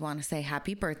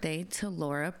happy birthday to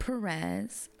Laura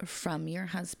Perez from your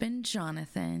husband,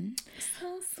 Jonathan.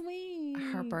 So sweet.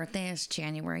 Her birthday is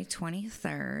January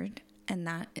 23rd. And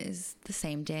that is the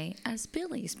same day as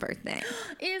Billy's birthday.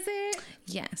 Is it?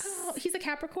 Yes. Oh, he's a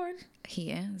Capricorn?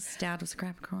 He is. Dad was a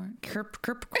Capricorn.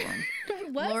 Capricorn.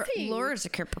 Was he? Laura's a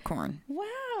Capricorn.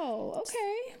 Wow.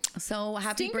 Okay. So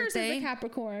happy Stinkers birthday. Is a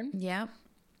Capricorn. Yep.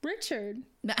 Richard.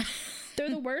 They're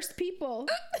the worst people.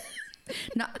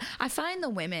 No, I find the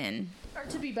women Or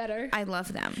to be better. I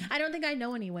love them. I don't think I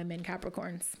know any women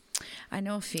Capricorns. I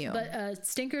know a few. But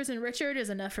Stinkers and Richard is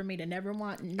enough for me to never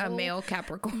want a male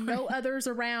Capricorn. No others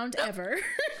around ever.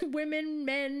 Women,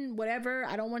 men, whatever.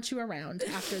 I don't want you around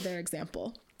after their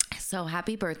example. So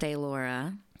happy birthday,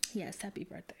 Laura. Yes, happy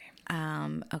birthday.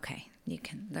 Okay. You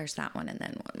can. There's that one and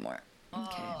then one more.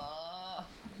 Okay.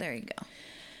 There you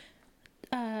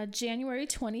go. January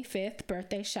 25th,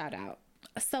 birthday shout out.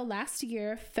 So last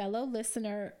year, fellow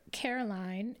listener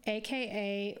Caroline,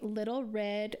 aka Little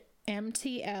Red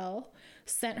MTL,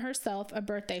 sent herself a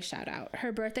birthday shout out.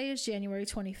 Her birthday is January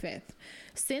 25th.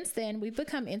 Since then, we've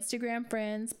become Instagram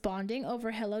friends, bonding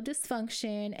over Hello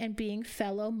Dysfunction and being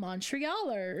fellow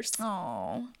Montrealers.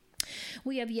 Oh.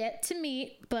 We have yet to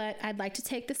meet, but I'd like to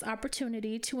take this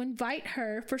opportunity to invite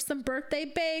her for some birthday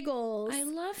bagels. I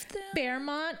love them.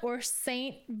 Fairmont or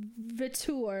Saint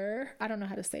Viateur. I don't know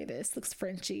how to say this. Looks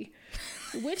Frenchy.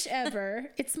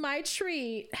 Whichever. It's my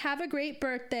treat. Have a great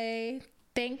birthday.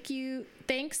 Thank you.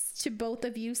 Thanks to both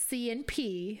of you, C and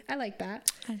P. I like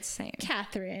that. That's same.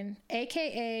 Catherine,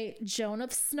 aka Joan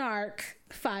of Snark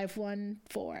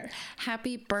 514.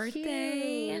 Happy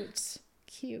birthday.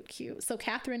 Cute. So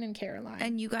Catherine and Caroline.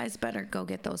 And you guys better go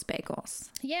get those bagels.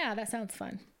 Yeah, that sounds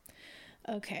fun.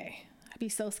 Okay. I'd be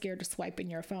so scared to swipe in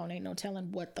your phone. Ain't no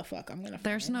telling what the fuck I'm going to find.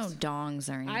 There's no dongs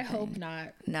or anything. I hope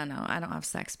not. No, I don't have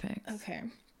sex pics. Okay.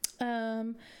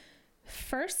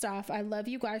 First off, I love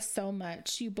you guys so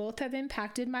much. You both have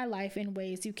impacted my life in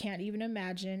ways you can't even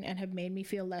imagine and have made me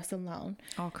feel less alone.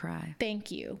 I'll cry.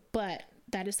 Thank you. But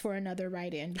that is for another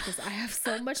write-in because I have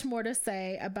so much more to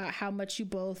say about how much you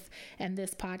both and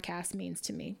this podcast means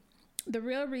to me. The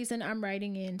real reason I'm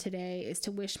writing in today is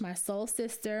to wish my soul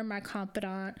sister, my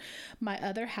confidant, my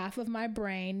other half of my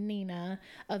brain, Nina,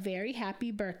 a very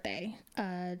happy birthday,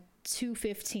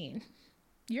 2/15.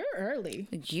 You're early.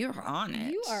 You're on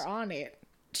it. You are on it.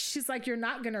 She's like, you're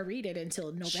not going to read it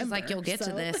until November. She's like, you'll get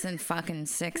to this in fucking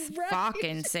 6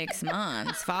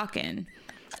 months.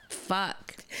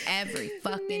 Fuck every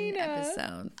fucking Nina,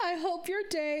 episode. I hope your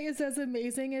day is as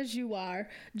amazing as you are.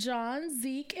 John,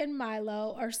 Zeke, and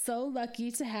Milo are so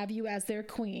lucky to have you as their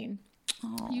queen.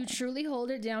 Aww. You truly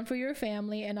hold it down for your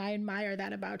family, and I admire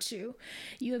that about you.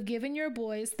 You have given your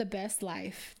boys the best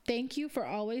life. Thank you for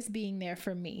always being there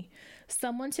for me.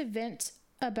 Someone to vent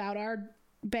about our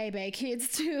baby kids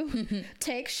to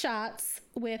take shots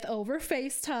with over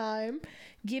FaceTime,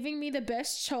 giving me the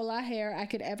best chola hair I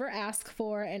could ever ask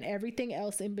for, and everything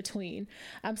else in between.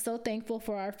 I'm so thankful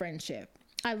for our friendship.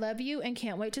 I love you and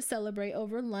can't wait to celebrate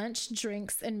over lunch,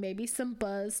 drinks, and maybe some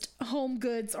buzzed home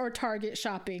goods or Target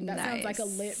shopping. That sounds like a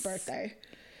lit birthday.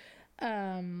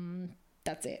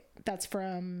 That's it. That's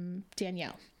from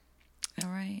Danielle. All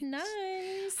right.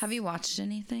 Nice. Have you watched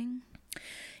anything?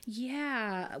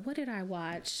 Yeah. What did I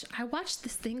watch? I watched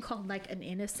this thing called like An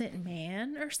Innocent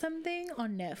Man or something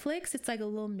on Netflix. It's like a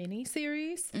little mini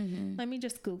series. Mm-hmm. Let me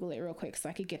just Google it real quick so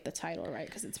I could get the title right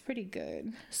because it's pretty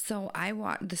good. So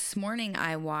this morning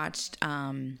I watched,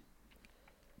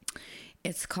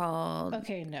 it's called.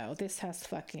 Okay, no, this has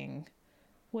fucking,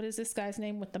 what is this guy's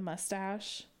name with the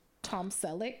mustache? Tom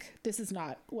Selleck. This is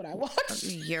not what I watched.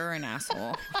 You're an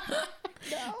asshole.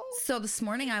 No. So this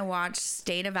morning I watched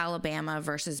State of Alabama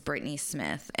versus Britney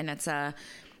Smith, and it's a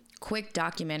quick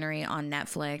documentary on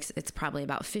Netflix. It's probably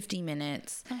about 50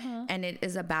 minutes, and it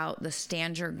is about the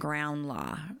Stand Your Ground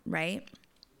law, right?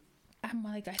 I'm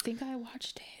like, I think I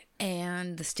watched it.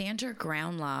 And the Stand Your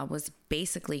Ground law was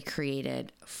basically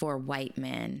created for white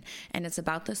men, and it's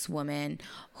about this woman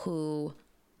who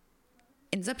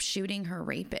ends up shooting her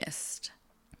rapist.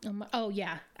 Oh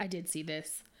yeah, I did see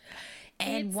this.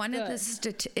 And it's one good. of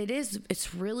the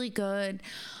it's really good.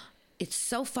 It's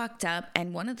so fucked up.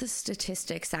 And one of the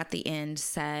statistics at the end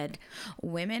said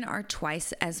women are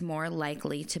twice as more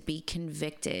likely to be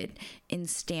convicted in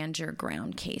stand your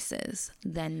ground cases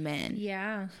than men.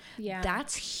 Yeah.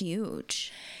 That's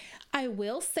huge. I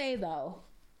will say though,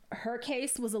 her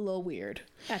case was a little weird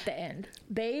at the end.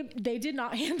 They did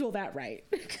not handle that right.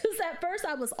 Because at first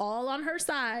I was all on her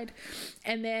side.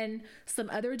 And then some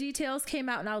other details came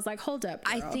out and I was like, hold up,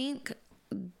 girl.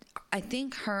 I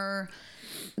think her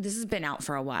this has been out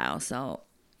for a while. So,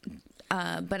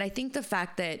 but I think the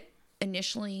fact that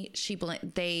initially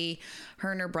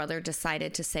her and her brother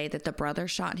decided to say that the brother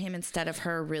shot him instead of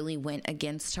her really went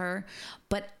against her,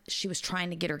 but she was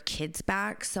trying to get her kids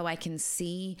back. So I can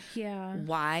see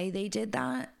why they did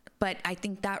that. But I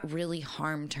think that really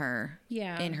harmed her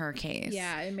in her case.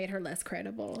 Yeah, it made her less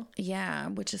credible. Yeah,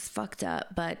 which is fucked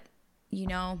up. But, you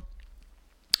know,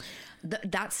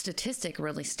 that statistic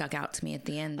really stuck out to me at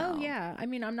the end, though. Oh, yeah. I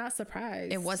mean, I'm not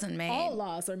surprised. It wasn't made. All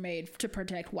laws are made to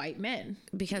protect white men.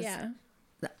 Because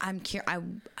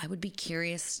I would be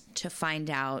curious to find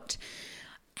out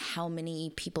how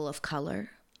many people of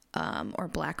color or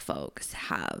black folks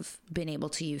have been able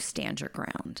to use stand your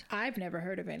ground. I've never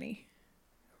heard of any.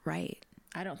 Right.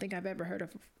 I don't think I've ever heard of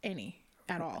any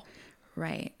at all.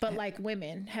 Right. But like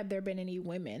women, have there been any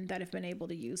women that have been able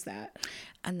to use that?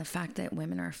 And the fact that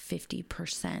women are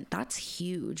 50%, that's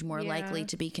huge. More likely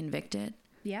to be convicted.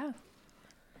 Yeah.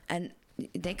 And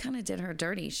they kind of did her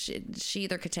dirty. She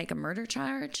either could take a murder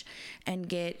charge and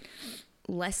get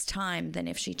less time than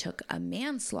if she took a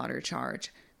manslaughter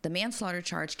charge. The manslaughter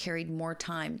charge carried more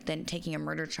time than taking a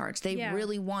murder charge. They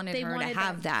really wanted her to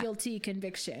have that guilty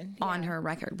conviction on her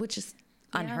record, which is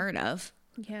unheard of.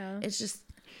 Yeah.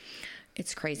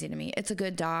 It's crazy to me. It's a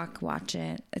good doc. Watch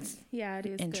it. It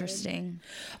is interesting.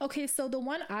 Good. Okay, so the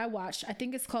one I watched, I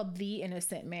think it's called The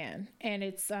Innocent Man, and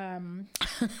it's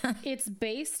it's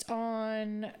based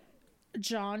on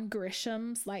John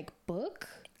Grisham's like book.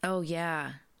 Oh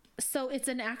yeah. So it's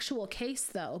an actual case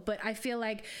though, but I feel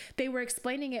like they were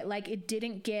explaining it like it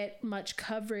didn't get much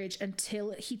coverage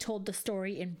until he told the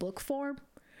story in book form.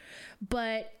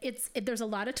 But there's a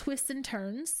lot of twists and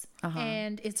turns,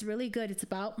 and it's really good. It's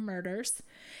about murders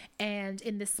and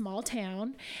in this small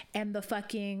town, and the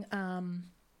fucking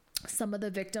some of the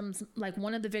victims, like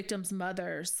one of the victims'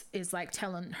 mothers is like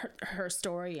telling her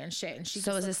story and shit. And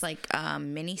so is this like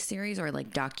mini series or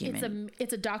like documentary?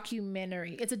 It's a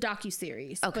documentary. It's a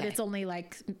docuseries, but it's only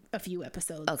like a few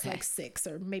episodes, like 6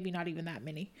 or maybe not even that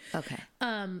many. Okay.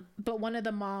 But one of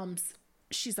the moms,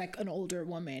 she's like an older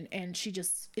woman, and she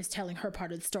just is telling her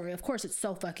part of the story. Of course, it's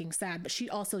so fucking sad, but she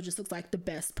also just looks like the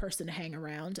best person to hang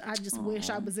around. I just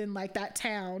wish I was in like that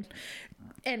town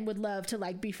and would love to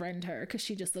like befriend her, because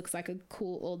she just looks like a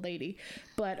cool old lady.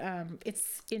 But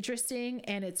it's interesting,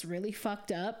 and it's really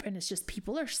fucked up, and it's just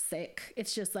people are sick.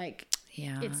 It's just like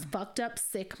it's fucked up,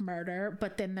 sick murder,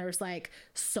 but then there's like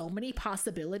so many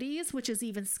possibilities, which is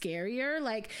even scarier.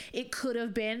 Like it could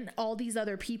have been all these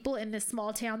other people in this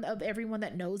small town of everyone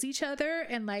that knows each other,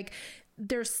 and like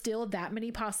there's still that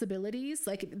many possibilities.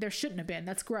 Like there shouldn't have been.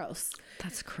 That's gross.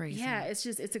 That's crazy. Yeah, it's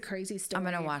a crazy story. I'm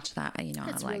gonna watch that. You know,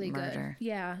 it's I like really murder. Good.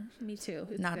 Yeah, me too.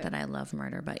 It's not good. that I love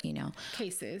murder, but you know,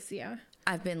 cases. Yeah,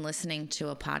 I've been listening to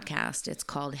a podcast. It's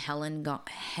called To Hell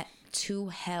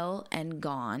and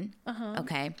Gone.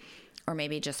 Okay, or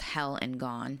maybe just Hell and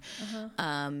Gone.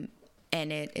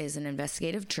 And it is an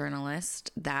investigative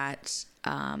journalist that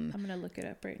I'm gonna look it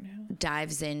up right now.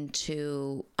 Dives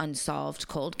into unsolved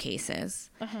cold cases.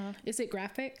 Is it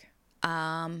graphic?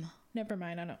 Never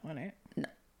mind, I don't want it. No,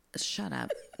 shut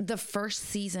up. The first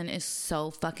season is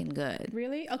so fucking good.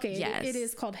 Really? Okay. Yes. It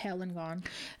is called Hell and Gone.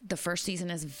 The first season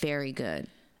is very good.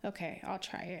 Okay, I'll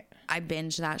try it. I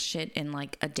binged that shit in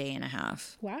like a day and a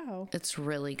half. Wow. It's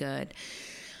really good.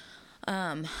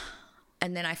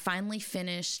 And then I finally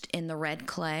finished In the Red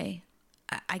Clay.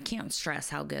 I can't stress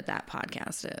how good that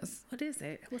podcast is. What is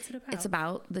it? What's it about? It's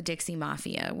about the Dixie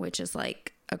Mafia, which is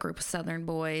like a group of Southern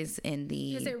boys in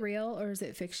the... Is it real or is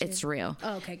it fiction? It's real.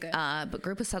 Oh, okay, good. But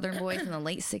group of Southern boys in the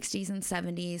late 60s and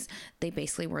 70s, they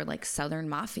basically were like Southern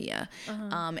Mafia.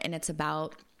 And it's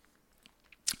about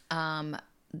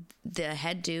the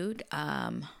head dude.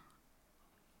 I've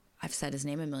said his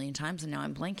name a million times and now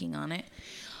I'm blanking on it.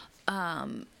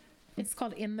 It's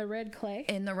called In the Red Clay.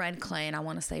 In the Red Clay, and I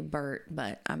want to say Bert,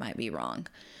 but I might be wrong.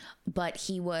 But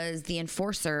he was the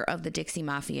enforcer of the Dixie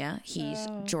Mafia. He's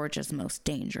Georgia's most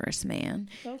dangerous man.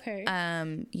 Okay.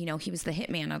 You know, he was the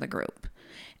hitman of the group.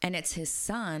 And it's his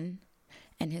son,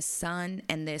 and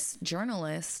this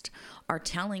journalist are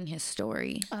telling his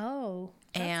story. Oh,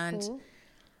 that's cool.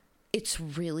 It's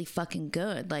really fucking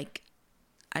good. Like,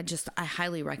 I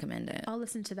highly recommend it. I'll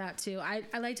listen to that too. I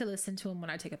like to listen to them when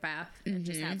I take a bath and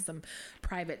just have some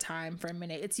private time for a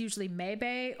minute. It's usually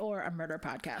Maybe or a murder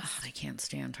podcast. Oh, I can't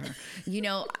stand her. You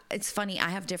know, it's funny.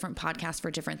 I have different podcasts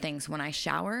for different things. When I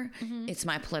shower, it's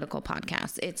my political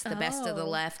podcast. It's The Best of the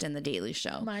Left and The Daily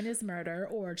Show. Mine is murder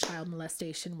or child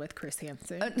molestation with Chris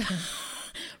Hansen.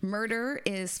 Murder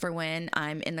is for when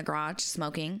I'm in the garage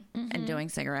smoking and doing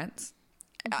cigarettes.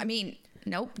 I mean,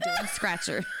 nope, doing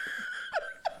scratcher.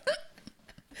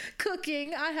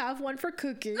 Cooking. I have one for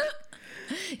cooking.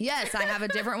 Yes, I have a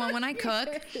different one when I cook.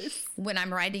 Yes. When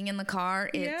I'm riding in the car,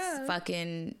 it's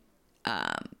fucking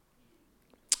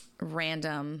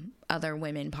random other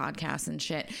women podcasts and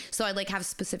shit. So I like have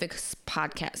specific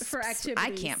podcasts For activities.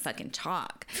 I can't fucking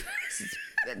talk.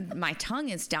 My tongue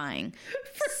is dying.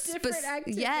 For different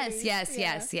activities.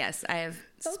 Yes. I have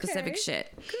specific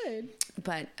shit. Good.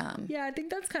 But Yeah, I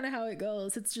think that's kind of how it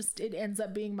goes. It's just, it ends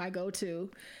up being my go-to.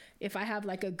 If I have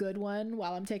like a good one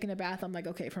while I'm taking a bath, I'm like,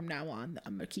 okay, from now on,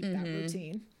 I'm going to keep that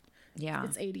routine. yeah.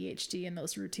 It's ADHD in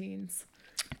those routines.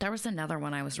 There was another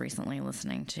one I was recently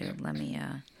listening to. Let me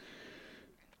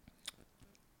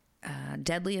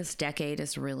Deadliest Decade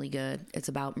is really good. It's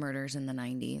about murders in the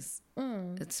 90s.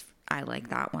 I like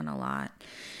that one a lot.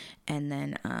 And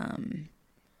then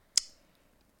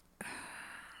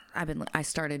I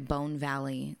started Bone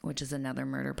Valley, which is another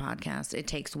murder podcast. It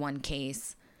takes one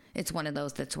case. It's one of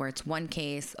those that's where it's one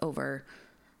case over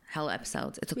hell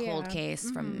episodes. It's a cold case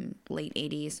from late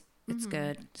 80s. It's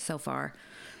good so far.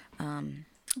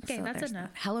 Okay, So that's there's enough.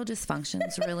 that. Hello Dysfunction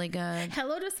is really good.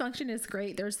 Hello Dysfunction is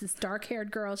great. There's this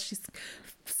dark-haired girl. She's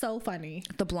so funny.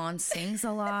 The blonde sings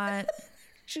a lot.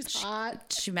 She's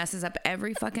hot. She messes up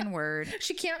every fucking word.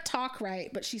 She can't talk right,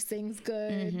 but she sings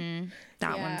good.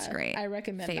 That one's great. I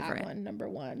recommend Favorite. that one, number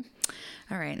one.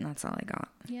 All right, and that's all I got.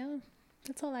 Yeah,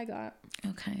 that's all I got.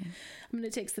 Okay. I'm going to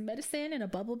take some medicine and a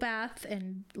bubble bath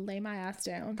and lay my ass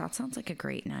down. That sounds like a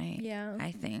great night. Yeah.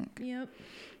 I think. Yep.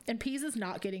 And Peas is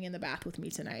not getting in the bath with me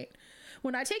tonight.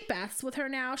 When I take baths with her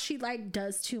now, she like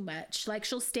does too much. Like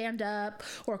she'll stand up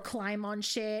or climb on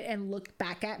shit and look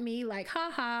back at me like,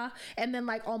 haha, and then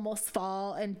like almost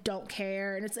fall and don't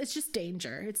care. And it's just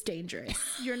danger. It's dangerous.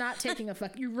 You're not taking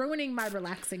you're ruining my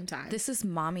relaxing time. This is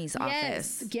mommy's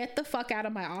Yes, office. get the fuck out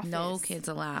of my office. No kids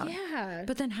allowed. Yeah.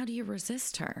 But then how do you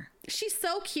resist her? She's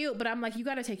so cute, but I'm like, you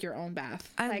got to take your own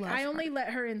bath. I love I only her. let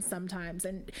her in sometimes,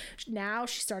 and now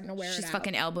she's starting to wear it She's out.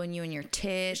 fucking elbowing you in your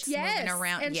tits, Yes, moving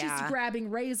around. and yeah. she's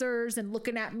grabbing razors and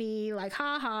looking at me like,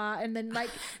 haha, and then like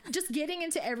just getting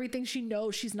into everything she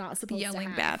knows she's not supposed Yelling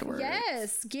to have. bad words.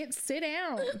 Yes, sit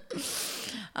down.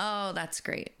 Oh, that's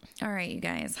great. All right, you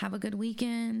guys, have a good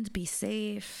weekend. Be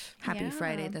safe. Happy Yeah.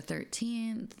 Friday the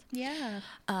 13th. Yeah.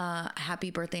 Happy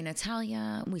birthday,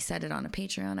 Natalia. We said it on a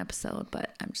Patreon episode,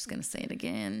 but I'm just going to say it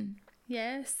again.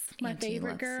 Yes, my Auntie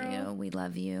favorite loves girl. you. We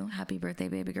love you. Happy birthday,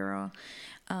 baby girl.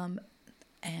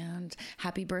 And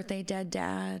happy birthday, dead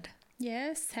dad.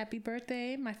 Yes, happy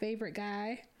birthday, my favorite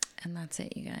guy. And that's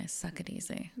it, you guys. Suck it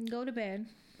easy. Go to bed.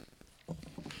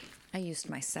 I used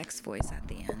my sex voice at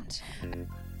the end.